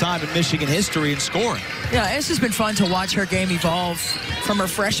 2nd all-time in Michigan history in scoring. Yeah, it's just been fun to watch her game evolve from her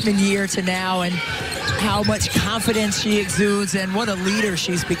freshman year to now, and how much confidence she exudes and what a leader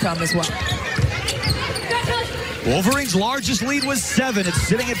she's become as well. Wolverines' largest lead was 7. It's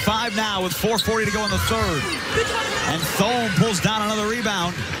sitting at 5 now with 4:40 to go in the 3rd. And Thome pulls down another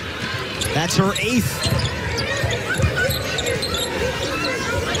rebound. That's her 8th.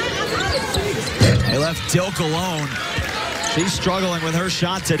 They left Dilk alone. She's struggling with her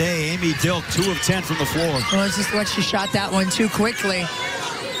shot today. Amy Dilk, 2 of 10 from the floor. Well, it's just what she shot that one too quickly.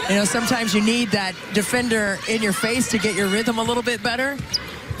 You know, sometimes you need that defender in your face to get your rhythm a little bit better.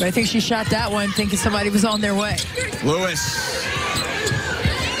 But I think she shot that one thinking somebody was on their way. Lewis.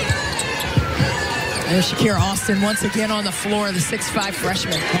 There's Shakira Austin once again on the floor, the 6'5"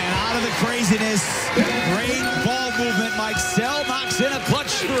 freshman. And out of the craziness, great ball movement. Mike Sell knocks in a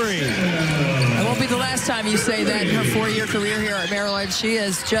clutch 3. It won't be the last time you say that in her 4-year career here at Maryland. She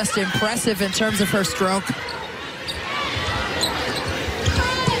is just impressive in terms of her stroke.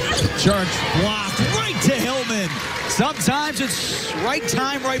 Church blocked right to Hillman. Sometimes it's right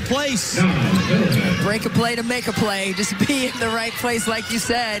time, right place. Break a play to make a play. Just be in the right place, like you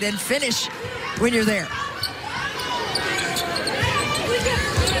said, and finish when you're there.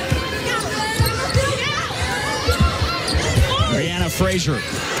 Brianna Frazier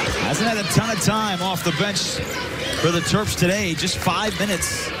hasn't had a ton of time off the bench for the Terps today. Just 5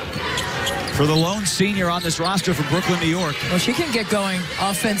 minutes for the lone senior on this roster from Brooklyn, New York. Well, she can get going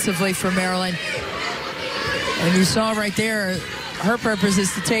offensively for Maryland. And you saw right there, her purpose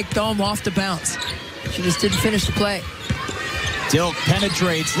is to take Thome off the bounce. She just didn't finish the play. Dilk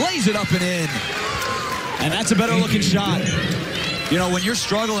penetrates, lays it up and in. And that's a better looking shot. You know, when you're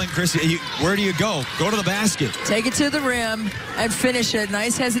struggling, Chris, where do you go? Go to the basket. Take it to the rim and finish it.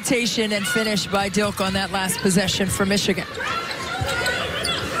 Nice hesitation and finish by Dilk on that last possession for Michigan.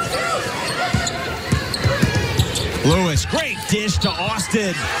 Lewis, great dish to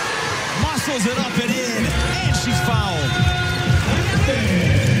Austin. Muscles it up and in, and she's fouled.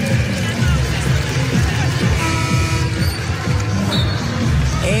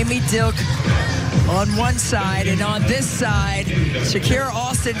 Amy Dilk on one side, and on this side, Shakira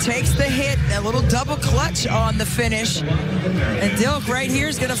Austin takes the hit, a little double clutch on the finish. And Dilk right here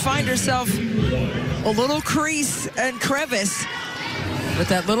is going to find herself a little crease and crevice, with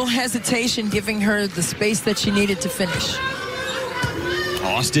that little hesitation giving her the space that she needed to finish.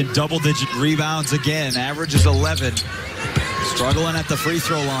 Austin double-digit rebounds again, averages 11. Struggling at the free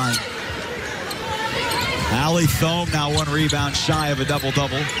throw line. Allie Thome now 1 rebound shy of a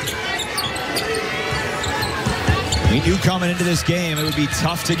double-double. We knew coming into this game it would be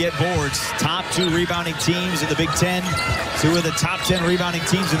tough to get boards. Top 2 rebounding teams in the Big Ten. 2 of the top 10 rebounding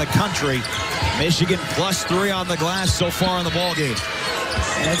teams in the country. Michigan +3 on the glass so far in the ballgame.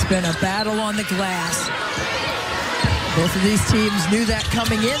 It's been a battle on the glass. Both of these teams knew that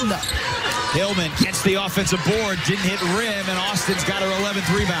coming in, though. Hillman gets the offensive board, didn't hit rim, and Austin's got her 11th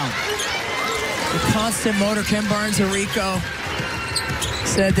rebound. The constant motor, Ken Barnes-Arico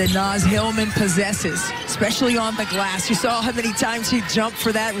said that Naz Hillman possesses, especially on the glass. You saw how many times he jumped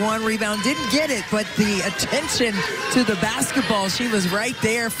for that 1 rebound. Didn't get it, but the attention to the basketball, she was right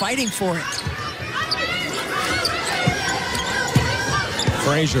there fighting for it.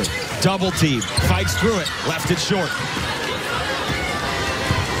 Frazier, double team, fights through it, left it short.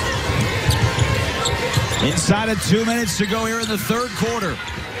 Inside of 2 minutes to go here in the third quarter.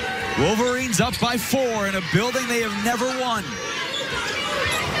 Wolverines up by 4 in a building they have never won.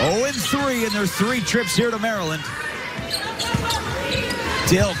 0-3 in their 3 trips here to Maryland.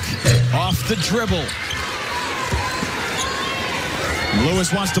 Dilk off the dribble.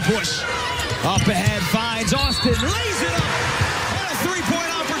 Lewis wants to push. Up ahead, finds Austin, lays it up. And a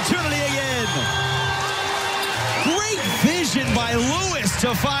 3-point opportunity again. Great vision by Lewis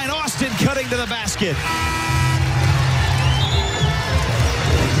to find Austin cutting to the basket.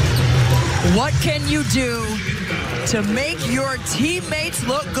 What can you do to make your teammates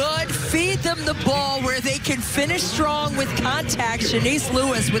look good? Feed them the ball where they can finish strong with contact. Shanice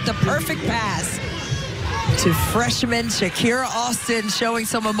Lewis with the perfect pass to freshman Shakira Austin, showing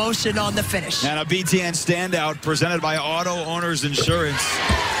some emotion on the finish. And a BTN standout presented by Auto Owners Insurance.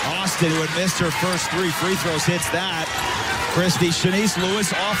 Austin, who had missed her first 3 free throws, hits that. Christy, Shanice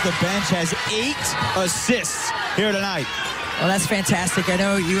Lewis off the bench has 8 assists here tonight. Well, that's fantastic. I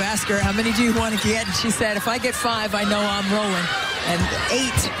know you asked her, how many do you want to get? And she said, if I get 5, I know I'm rolling. And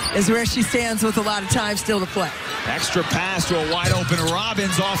 8 is where she stands with a lot of time still to play. Extra pass to a wide open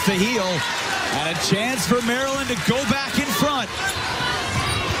Robbins off the heel. And a chance for Maryland to go back in front.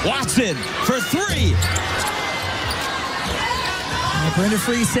 Watson for 3. Brenda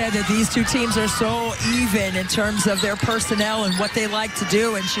Free said that these 2 teams are so even in terms of their personnel and what they like to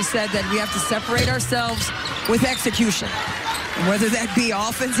do. And she said that we have to separate ourselves with execution. And whether that be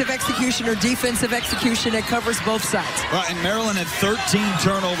offensive execution or defensive execution, it covers both sides. Right, and Maryland had 13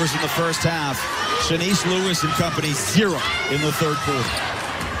 turnovers in the first half. Shanice Lewis and company 0 in the third quarter.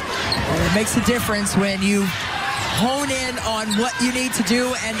 Well, it makes a difference when you hone in on what you need to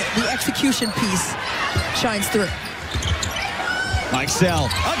do and the execution piece shines through. Mikesell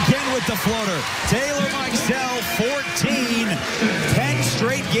again with the floater. Taylor Mikesell, 14. 10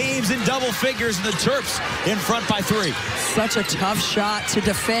 straight games in double figures, and the Terps in front by 3. Such a tough shot to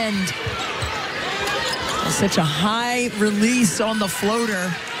defend. Such a high release on the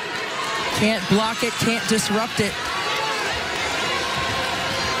floater. Can't block it, can't disrupt it.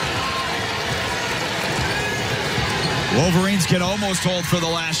 Wolverines can almost hold for the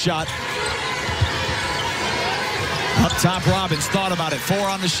last shot. Up top, Robbins thought about it. 4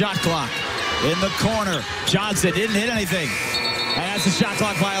 on the shot clock. In the corner, Johnson didn't hit anything. And that's a shot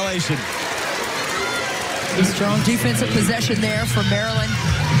clock violation. Strong defensive possession there for Maryland.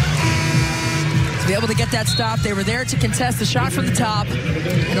 To be able to get that stop, they were there to contest the shot from the top.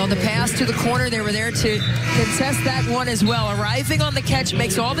 And on the pass to the corner, they were there to contest that one as well. Arriving on the catch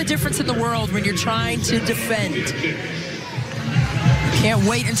makes all the difference in the world when you're trying to defend. Can't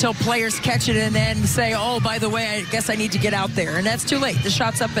wait until players catch it and then say, oh, by the way, I guess I need to get out there. And that's too late. The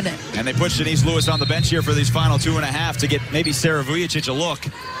shot's up and in. And they put Shanice Lewis on the bench here for these final 2.5 to get maybe Sarah Vujicic a look.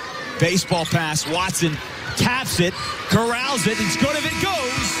 Baseball pass. Watson taps it, corrals it. It's good if it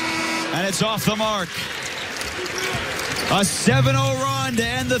goes. And it's off the mark. A 7-0 run to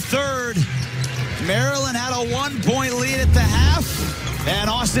end the third. Maryland had a 1-point lead at the half. And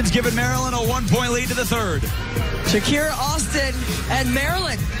Austin's given Maryland a 1-point lead to the third. Shakira Austin and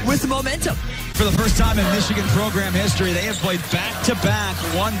Maryland with momentum. For the first time in Michigan program history, they have played back-to-back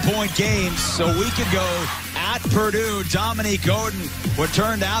 1-point games. A week ago at Purdue, Dominique Oden, what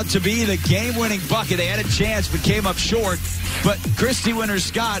turned out to be the game-winning bucket. They had a chance but came up short. But Christy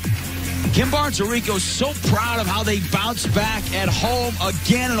Winters-Scott, Kim Barnes-Arico's so proud of how they bounced back at home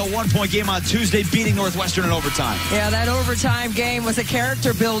again in a 1-point game on Tuesday, beating Northwestern in overtime. Yeah, that overtime game was a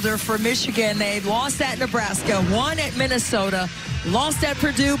character builder for Michigan. They lost at Nebraska, won at Minnesota, lost at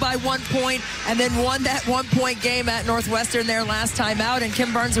Purdue by 1 point, and then won that 1-point game at Northwestern their last time out. And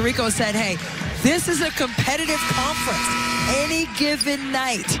Kim Barnes-Arico said, hey, this is a competitive conference. Any given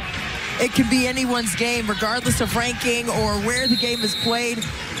night, it can be anyone's game, regardless of ranking or where the game is played.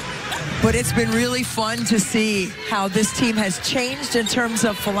 But it's been really fun to see how this team has changed in terms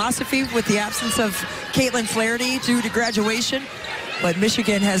of philosophy with the absence of Caitlin Flaherty due to graduation. But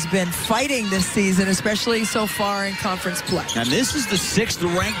Michigan has been fighting this season, especially so far in conference play. And this is the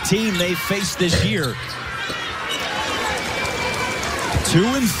 6th-ranked team they faced this year.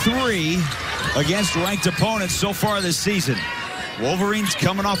 2-3 against ranked opponents so far this season. Wolverines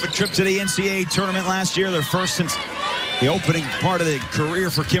coming off a trip to the NCAA tournament last year, their first since the opening part of the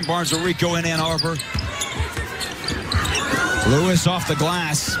career for Kim Barnes-Arico in Ann Arbor. Lewis off the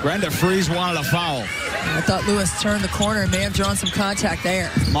glass. Brenda Fries wanted a foul. I thought Lewis turned the corner and may have drawn some contact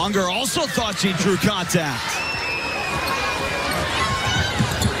there. Munger also thought she drew contact.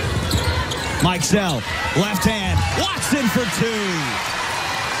 Mike Zell, left hand. Watson for 2.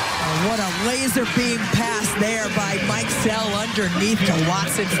 Oh, what a laser beam pass there by Mike Zell underneath to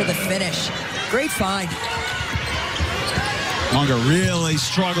Watson for the finish. Great find. Munger really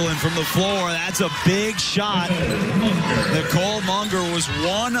struggling from the floor. That's a big shot. Nicole Munger was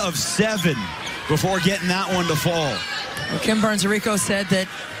 1 of 7 before getting that one to fall. Well, Kim Barnes-Arico said that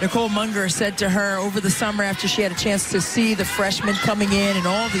Nicole Munger said to her over the summer after she had a chance to see the freshmen coming in and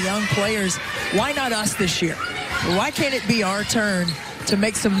all the young players, why not us this year? Why can't it be our turn to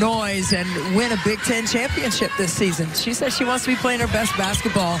make some noise and win a Big Ten championship this season? She says she wants to be playing her best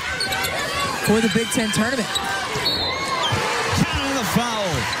basketball for the Big Ten tournament. Foul.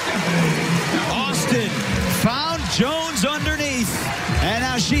 Austin found Jones underneath, and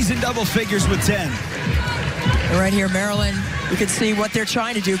now she's in double figures with 10. And right here, Maryland, you can see what they're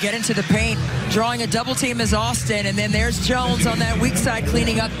trying to do, get into the paint, drawing a double team as Austin, and then there's Jones on that weak side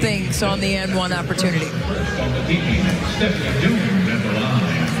cleaning up things on the N1 opportunity.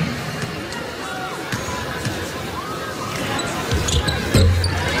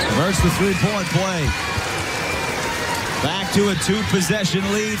 Converts the three-point play. Back to a 2-possession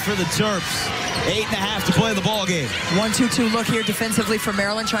lead for the Terps. 8.5 to play the ball game. 1-2-2 look here defensively for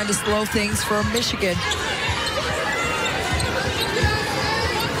Maryland, trying to slow things for Michigan.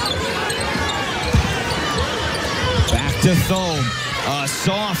 Back to Thome. A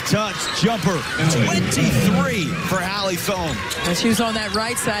soft touch jumper. 23 for Hallie Thome. And she was on that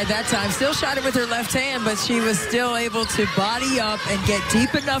right side that time. Still shot it with her left hand, but she was still able to body up and get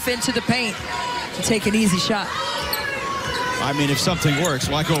deep enough into the paint to take an easy shot. I mean, if something works,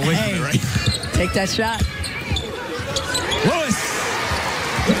 why go away from it, right? Take that shot. Lewis.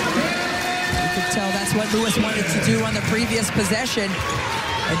 You could tell that's what Lewis wanted to do on the previous possession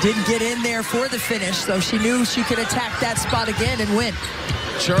and didn't get in there for the finish, so she knew she could attack that spot again and win.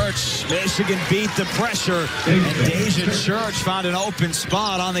 Church, Michigan beat the pressure, and Deja Church found an open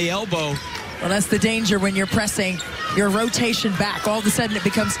spot on the elbow. Well, that's the danger when you're pressing your rotation back. All of a sudden it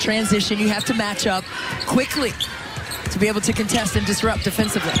becomes transition. You have to match up quickly to be able to contest and disrupt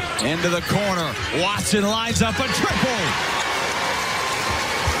defensively. Into the corner. Watson lines up a triple.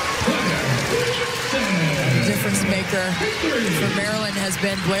 The difference maker for Maryland has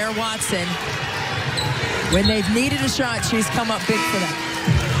been Blair Watson. When they've needed a shot, she's come up big for them.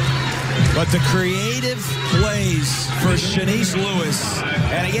 But the creative plays for Shanice Lewis.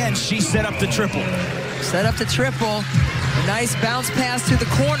 And again, she set up the triple. Set up the triple. A nice bounce pass to the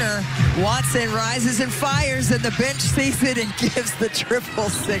corner. Watson rises and fires, and the bench sees it and gives the triple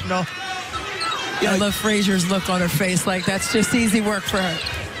signal. I love Frazier's look on her face, like that's just easy work for her.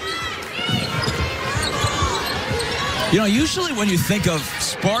 You know, usually when you think of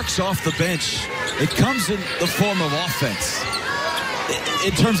sparks off the bench, it comes in the form of offense.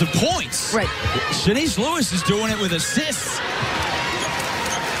 In terms of points. Right. Shanice Lewis is doing it with assists.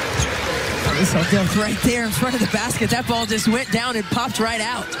 Right there in front of the basket. That ball just went down and popped right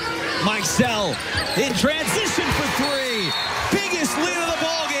out. Mikesell in transition for three. Biggest lead of the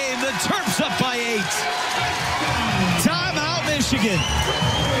ball game. The Terps up by 8. Timeout, Michigan.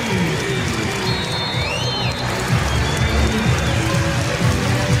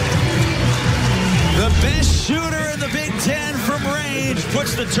 The best shooter in the Big Ten from range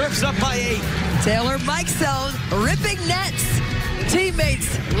puts the Terps up by 8. Taylor Mikesell ripping nets.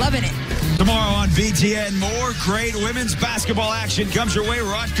 Teammates loving it. Tomorrow on BTN, more great women's basketball action comes your way.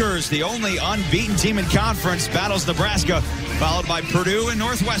 Rutgers, the only unbeaten team in conference, battles Nebraska, followed by Purdue and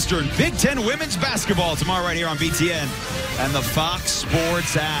Northwestern. Big Ten women's basketball tomorrow right here on BTN and the Fox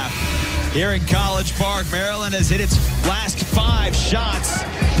Sports app. Here in College Park, Maryland has hit its last 5 shots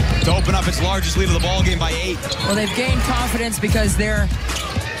to open up its largest lead of the ball game by 8. Well, they've gained confidence because they're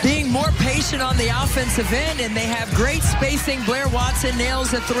being more patient on the offensive end, and they have great spacing. Blair Watson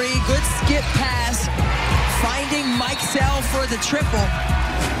nails a 3. Good skip pass, finding Mikesell for the triple.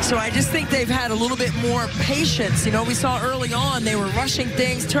 So I just think they've had a little bit more patience. You know, we saw early on they were rushing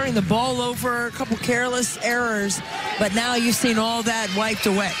things, turning the ball over, a couple careless errors. But now you've seen all that wiped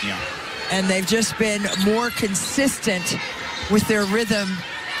away. Yeah. And they've just been more consistent with their rhythm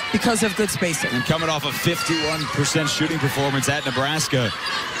because of good spacing. And coming off a 51% shooting performance at Nebraska,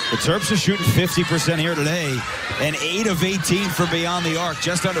 the Terps are shooting 50% here today, and 8 of 18 from beyond the arc,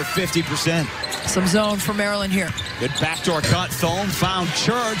 just under 50%. Some zone for Maryland here. Good backdoor cut. Thome found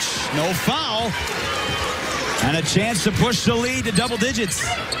Church. No foul. And a chance to push the lead to double digits.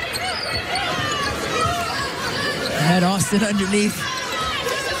 Had Austin underneath.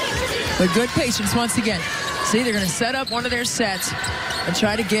 But good patience once again. See, they're going to set up one of their sets and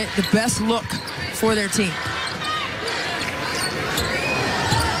try to get the best look for their team.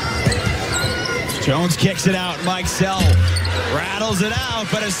 Jones kicks it out. Mikesell rattles it out,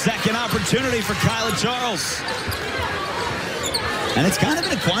 but a second opportunity for Kyla Charles. And it's kind of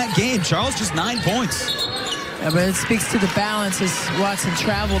been a quiet game. Charles just 9 points. Yeah, but it speaks to the balance as Watson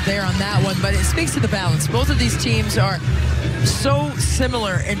traveled there on that one. But it speaks to the balance. Both of these teams are so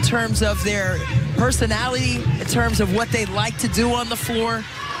similar in terms of their personality, in terms of what they like to do on the floor.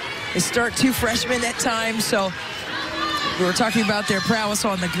 They start 2 freshmen at times, so we were talking about their prowess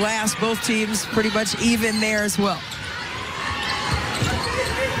on the glass. Both teams pretty much even there as well.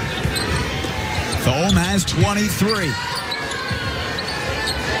 Thome has 23.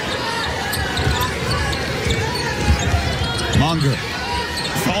 Munger.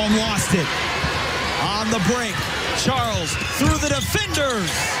 Thome lost it. On the break. Charles through the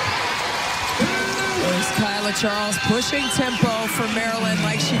defenders. There's Kyla Charles pushing tempo for Maryland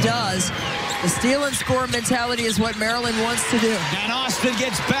like she does. The steal and score mentality is what Maryland wants to do. And Austin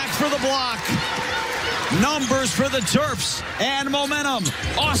gets back for the block. Numbers for the Terps and momentum.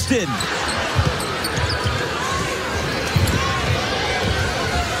 Austin.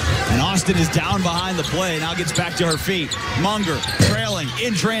 And Austin is down behind the play. Now gets back to her feet. Munger trailing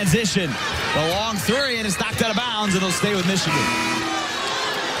in transition. The long 3, and it's knocked out of bounds, and it'll stay with Michigan.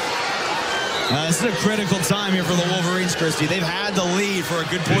 This is a critical time here for the Wolverines, Christy. They've had the lead for a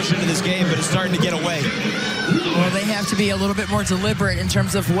good portion of this game, but it's starting to get away. Well, they have to be a little bit more deliberate in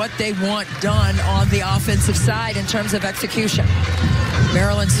terms of what they want done on the offensive side in terms of execution.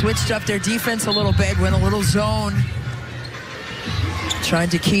 Maryland switched up their defense a little bit, went a little zone, trying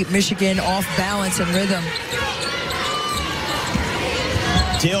to keep Michigan off balance and rhythm.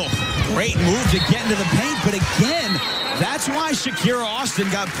 Dill, great move to get into the paint, but again, that's why Shakira Austin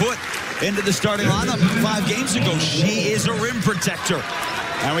got put into the starting lineup 5 games ago. She is a rim protector.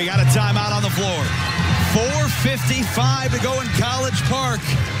 And we got a timeout on the floor. 4:55 to go in College Park.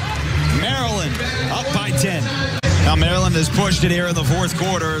 Maryland up by 10. Now Maryland has pushed it here in the 4th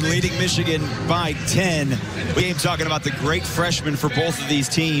quarter, leading Michigan by 10. Game talking about the great freshmen for both of these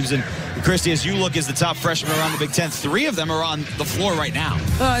teams. And Christy, as you look as the top freshmen around the Big Ten, 3 of them are on the floor right now.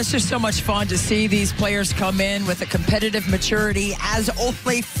 It's just so much fun to see these players come in with a competitive maturity as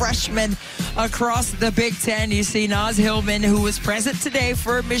only freshmen across the Big Ten. You see Naz Hillman, who was present today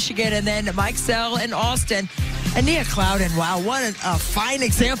for Michigan, and then Mikesell and Austin. And Nia Clouden, wow, what a fine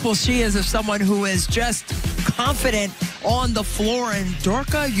example she is of someone who is just confident on the floor. And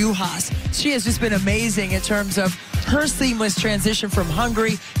Dorka Juhas, she has just been amazing in terms of her seamless transition from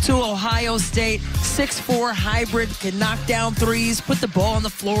Hungary to Ohio State. 6'4" hybrid, can knock down threes, put the ball on the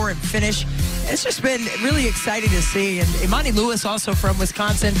floor and finish. It's just been really exciting to see. And Imani Lewis, also from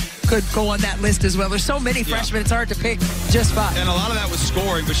Wisconsin, could go on that list as well. There's so many freshmen, it's hard to pick just 5. And a lot of that was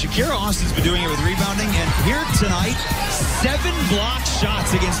scoring, but Shakira Austin's been doing it with rebounding. And here tonight, 7 blocked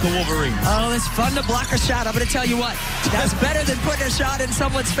shots against the Wolverines. Oh, it's fun to block a shot. I'm going to tell you what, that's better than putting a shot in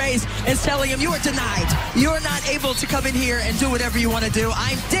someone's face. It's telling them you are denied. You're not able to come in here and do whatever you want to do.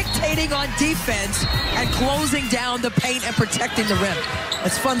 I'm dictating on defense and closing down the paint and protecting the rim.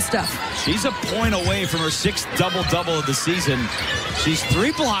 It's fun stuff. She's a point away from her 6th double-double of the season. She's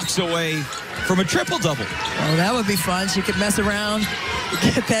 3 blocks away from a triple-double. Oh, that would be fun. She could mess around,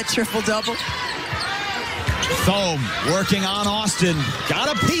 get that triple-double. Thome working on Austin.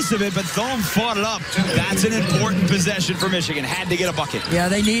 Got a piece of it, but Thome fought it up. That's an important possession for Michigan. Had to get a bucket. Yeah,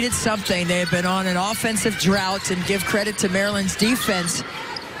 they needed something. They've been on an offensive drought, and give credit to Maryland's defense.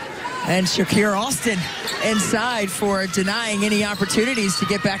 And Shakira Austin inside for denying any opportunities to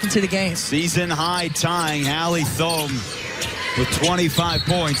get back into the game. Season high tying Hallie Thome with 25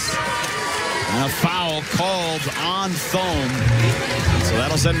 points. And a foul called on Thome. So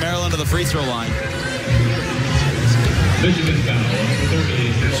that'll send Maryland to the free throw line.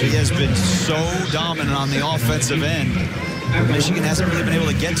 She has been so dominant on the offensive end. Michigan hasn't really been able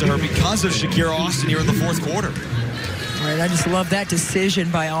to get to her because of Shakira Austin here in the 4th quarter. All right, I just love that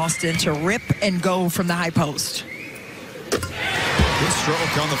decision by Austin to rip and go from the high post. Good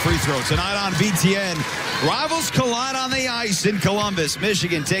stroke on the free throw tonight on BTN. Rivals collide on the ice in Columbus.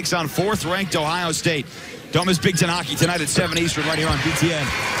 Michigan takes on 4th-ranked Ohio State. Don't miss Big Ten hockey tonight at 7 Eastern right here on BTN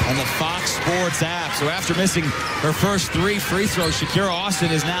and the Fox Sports app. So after missing her first 3 free throws, Shakira Austin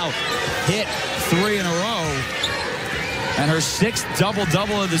has now hit 3 in a row. And her 6th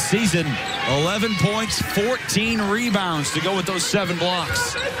double-double of the season. 11 points, 14 rebounds to go with those 7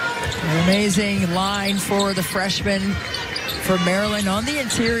 blocks. An amazing line for the freshman for Maryland on the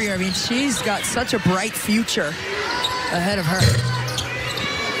interior. I mean, she's got such a bright future ahead of her.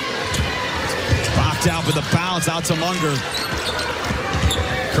 Knocked out with a bounce out to Munger.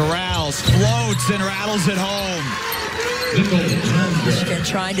 Corrals, floats, and rattles it home. Michigan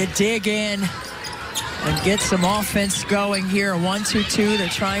trying to dig in and get some offense going here. 1-2-2. They're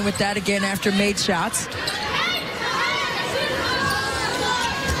trying with that again after made shots.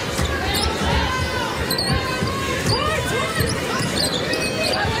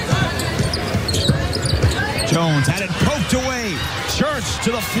 Jones had it poked away. Church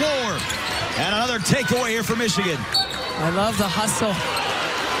to the floor. And another takeaway here for Michigan. I love the hustle.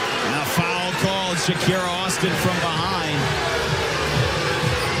 And a foul called. Shakira Austin from behind.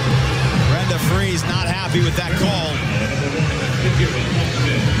 Brenda Freeze not happy with that call.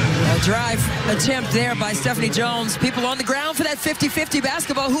 A drive attempt there by Stephanie Jones. People on the ground for that 50-50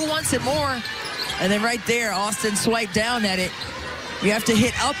 basketball. Who wants it more? And then right there, Austin swiped down at it. You have to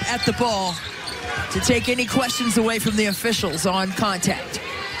hit up at the ball to take any questions away from the officials on contact.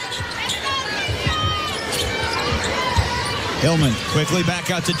 Hillman quickly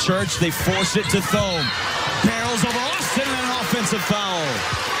back out to Church. They force it to Thome. Barrels over Austin and an offensive foul.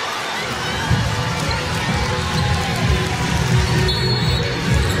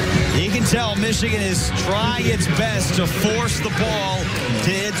 You can tell Michigan is trying its best to force the ball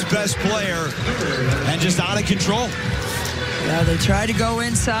to its best player and just out of control. Yeah, they tried to go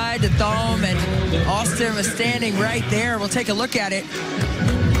inside to Thome, and Austin was standing right there. We'll take a look at it.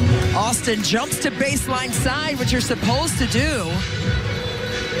 Austin jumps to baseline side, which you're supposed to do.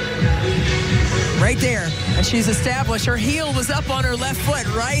 Right there. And she's established. Her heel was up on her left foot,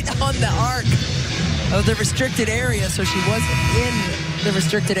 right on the arc of the restricted area. So she wasn't in the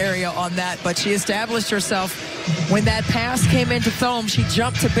restricted area on that, but she established herself. When that pass came into Thome, she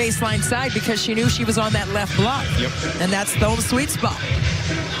jumped to baseline side because she knew she was on that left block. Yep. And that's Thome's sweet spot.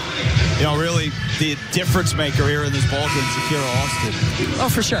 You know, really, the difference maker here in this ball game, Shakira Austin. Oh,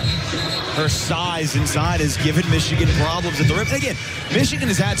 for sure. Her size inside has given Michigan problems at the rim. And again, Michigan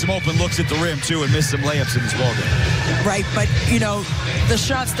has had some open looks at the rim, too, and missed some layups in this ball game. Right, but, you know, the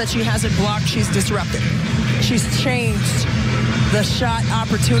shots that she hasn't blocked, she's disrupted. She's changed the shot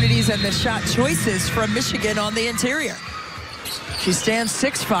opportunities and the shot choices from Michigan on the interior. She stands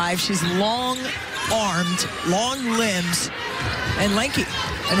 6'5". She's long-armed, long limbs, and lanky,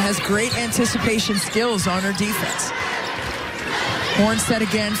 and has great anticipation skills on her defense. Horn set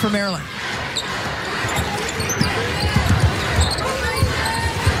again for Maryland.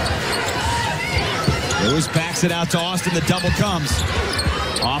 Lewis backs it out to Austin. The double comes.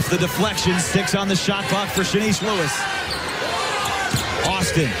 Off the deflection. 6 on the shot clock for Shanice Lewis.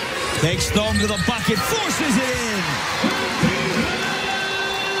 Austin Takes Thome to the bucket, forces it in.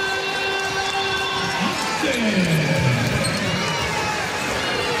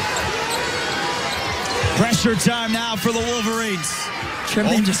 Pressure time now for the Wolverines.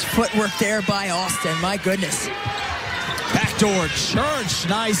 Tremendous footwork there by Austin. My goodness. Backdoor Church.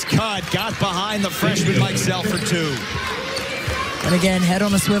 Nice cut. Got behind the freshman Mike Sell for two. And again, head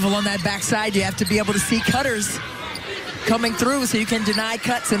on a swivel on that backside. You have to be able to see cutters coming through so you can deny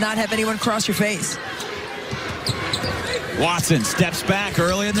cuts and not have anyone cross your face. Watson steps back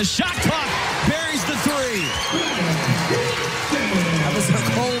early in the shot clock. Buries the three. That was a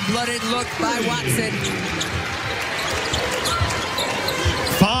cold-blooded look by Watson.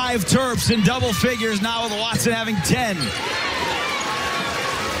 5 Terps in double figures now with Watson having 10.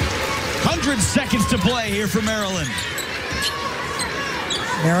 100 seconds to play here for Maryland.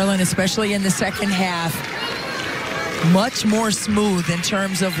 Maryland, especially in the second half, much more smooth in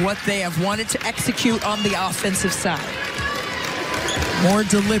terms of what they have wanted to execute on the offensive side. More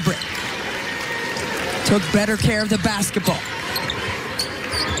deliberate. Took better care of the basketball.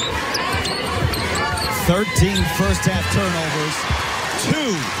 13 first half turnovers, 2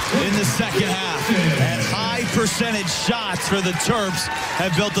 in the second half. And high percentage shots for the Terps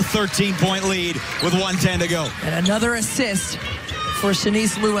have built a 13-point lead with 1:10 to go. And another assist for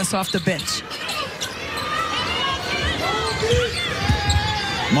Shanice Lewis off the bench.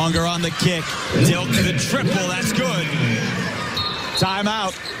 Munger on the kick. Dilk to the triple. That's good.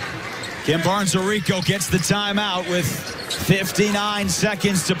 Timeout. Kim Barnes-Arico gets the timeout with 59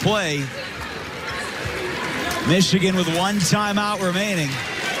 seconds to play. Michigan with 1 timeout remaining.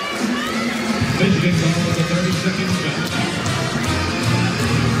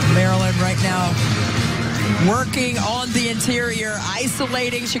 Maryland right now working on the interior,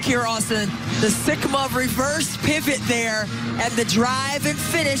 isolating Shakir Austin. The Sigma reverse pivot there, and the drive and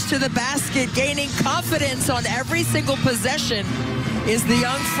finish to the basket, gaining confidence on every single possession, is the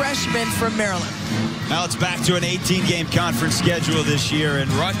young freshman from Maryland. Now it's back to an 18-game conference schedule this year,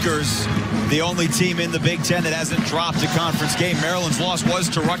 and Rutgers, the only team in the Big Ten that hasn't dropped a conference game. Maryland's loss was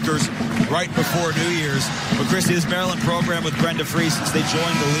to Rutgers right before New Year's. But Christy, this Maryland program with Brenda Free, since they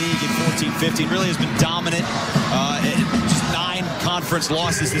joined the league in 14-15, really has been dominant. Just 9 conference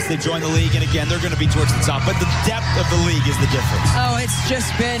losses since they joined the league, and again, they're going to be towards the top. But the depth of the league is the difference. Oh, it's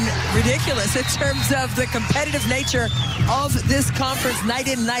just been ridiculous in terms of the competitive nature of this conference. Night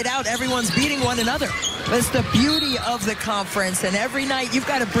in, night out, everyone's beating one another. But it's the beauty of the conference, and every night you've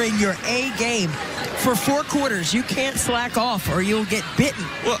got to bring your A game for 4 quarters. You can't slack off or you'll get bitten.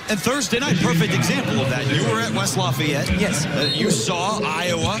 Well, and Thursday night, perfect example of that. You were at West Lafayette. Yes. You saw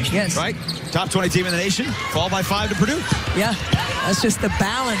Iowa. Yes. Right? Top 20 team in the nation. Fall by 5 to Purdue. Yeah, that's just the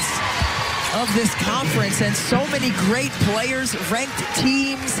balance of this conference, and so many great players, ranked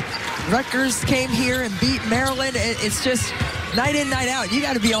teams. Rutgers came here and beat Maryland. It's just night in, night out. You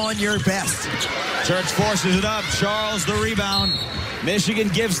got to be on your best. Church forces it up. Charles the rebound. Michigan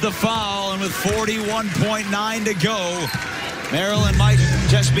gives the foul, and with 41.9 to go, Maryland might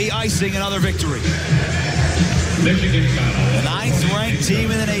just be icing another victory. The 9th-ranked team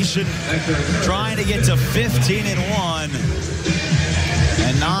in the nation trying to get to 15-1.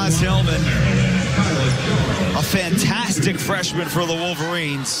 And Naz Hillman, a fantastic freshman for the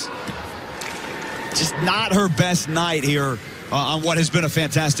Wolverines. Just not her best night here on what has been a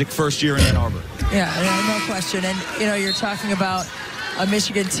fantastic first year in Ann Arbor. Yeah, no question. And, you know, you're talking about a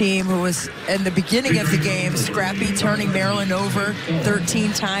Michigan team who was, in the beginning of the game, scrappy, turning Maryland over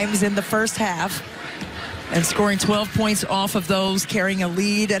 13 times in the first half and scoring 12 points off of those, carrying a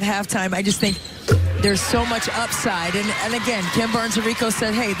lead at halftime. I just think there's so much upside. And again, Kim Barnes-Arico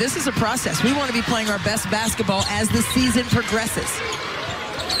said, hey, this is a process. We want to be playing our best basketball as the season progresses.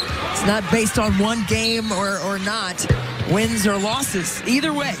 It's not based on one game or not, wins or losses.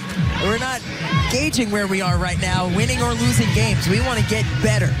 Either way, we're not gauging where we are right now, winning or losing games. We want to get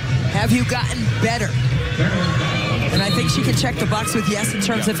better. Have you gotten better? And I think she can check the box with yes in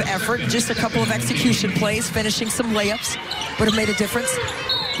terms of effort. Just a couple of execution plays, finishing some layups would have made a difference.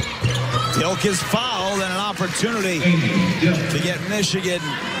 Dilk is fouled, and an opportunity to get Michigan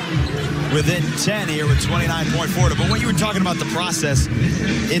within 10 here with 29.4. But when you were talking about the process,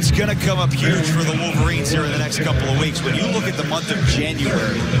 it's going to come up huge for the Wolverines here in the next couple of weeks. When you look at the month of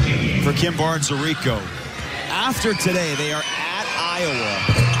January for Kim Barnes-Arico, after today, they are at Iowa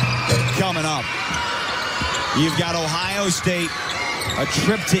coming up. You've got Ohio State, a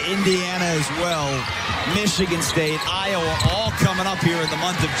trip to Indiana as well, Michigan State, Iowa, all coming up here in the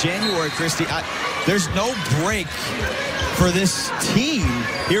month of January, Christy. There's no break for this team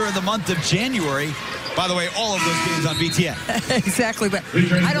here in the month of January. By the way, all of those games on BTN. Exactly, but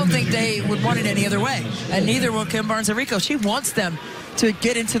I don't think they would want it any other way. And neither will Kim Barnes-Enrico. She wants them to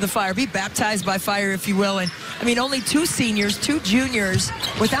get into the fire, be baptized by fire, if you will. And I mean, only 2 seniors, 2 juniors,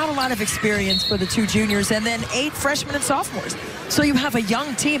 without a lot of experience for the 2 juniors, and then 8 freshmen and sophomores. So you have a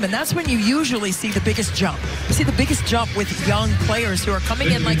young team, and that's when you usually see the biggest jump. You see the biggest jump with young players who are coming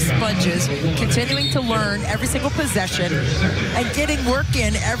in like sponges, continuing to learn every single possession, and getting work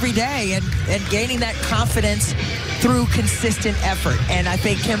in every day, and gaining that confidence through consistent effort. And I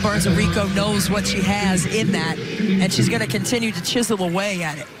think Kim Barnes-Enrico knows what she has in that, and she's going to continue to chisel away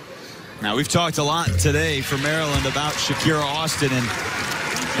at it. Now, we've talked a lot today for Maryland about Shakira Austin and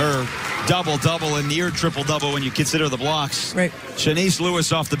her double-double and near triple-double when you consider the blocks. Right. Shanice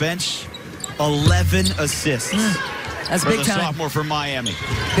Lewis off the bench, 11 assists. That's for big the time. sophomore from Miami.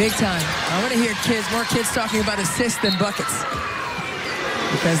 Big time. I want to hear more kids talking about assists than buckets,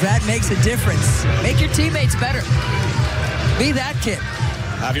 because that makes a difference. Make your teammates better. Be that kid.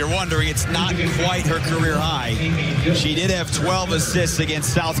 If you're wondering, it's not quite her career high. She did have 12 assists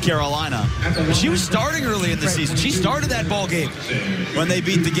against South Carolina. She was starting early in the season. She started that ball game when they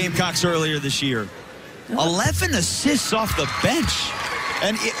beat the Gamecocks earlier this year. 11 assists off the bench.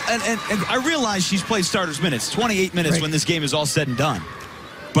 And I realize she's played starters minutes, 28 minutes when this game is all said and done.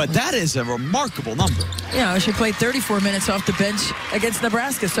 But that is a remarkable number. You know, she played 34 minutes off the bench against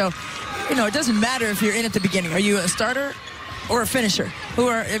Nebraska. So, you know, it doesn't matter if you're in at the beginning. Are you a starter or a finisher?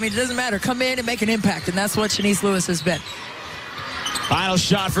 It doesn't matter. Come in and make an impact, and that's what Shanice Lewis has been. Final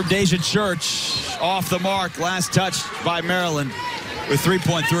shot from Deja Church. Off the mark. Last touch by Maryland with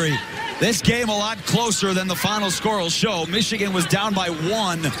 3.3. This game a lot closer than the final score will show. Michigan was down by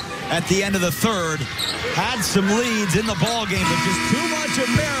 1 at the end of the third. Had some leads in the ball game, but just too much of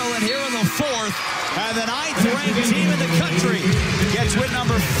Maryland here in the fourth. And the 9th-ranked team in the country gets win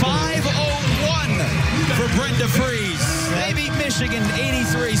number 501 for Brenda Frese. They beat Michigan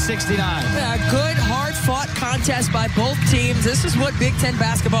 83-69. A good, hard-fought contest by both teams. This is what Big Ten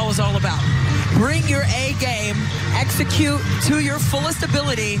basketball is all about. Bring your A game, execute to your fullest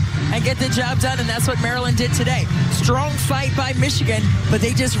ability, and get the job done, and that's what Maryland did today. Strong fight by Michigan, but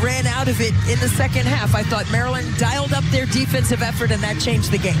they just ran out of it in the second half. I thought Maryland dialed up their defensive effort, and that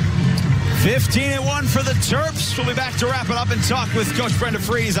changed the game. 15-1 for the Terps. We'll be back to wrap it up and talk with Coach Brenda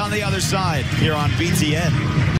Frese on the other side here on BTN.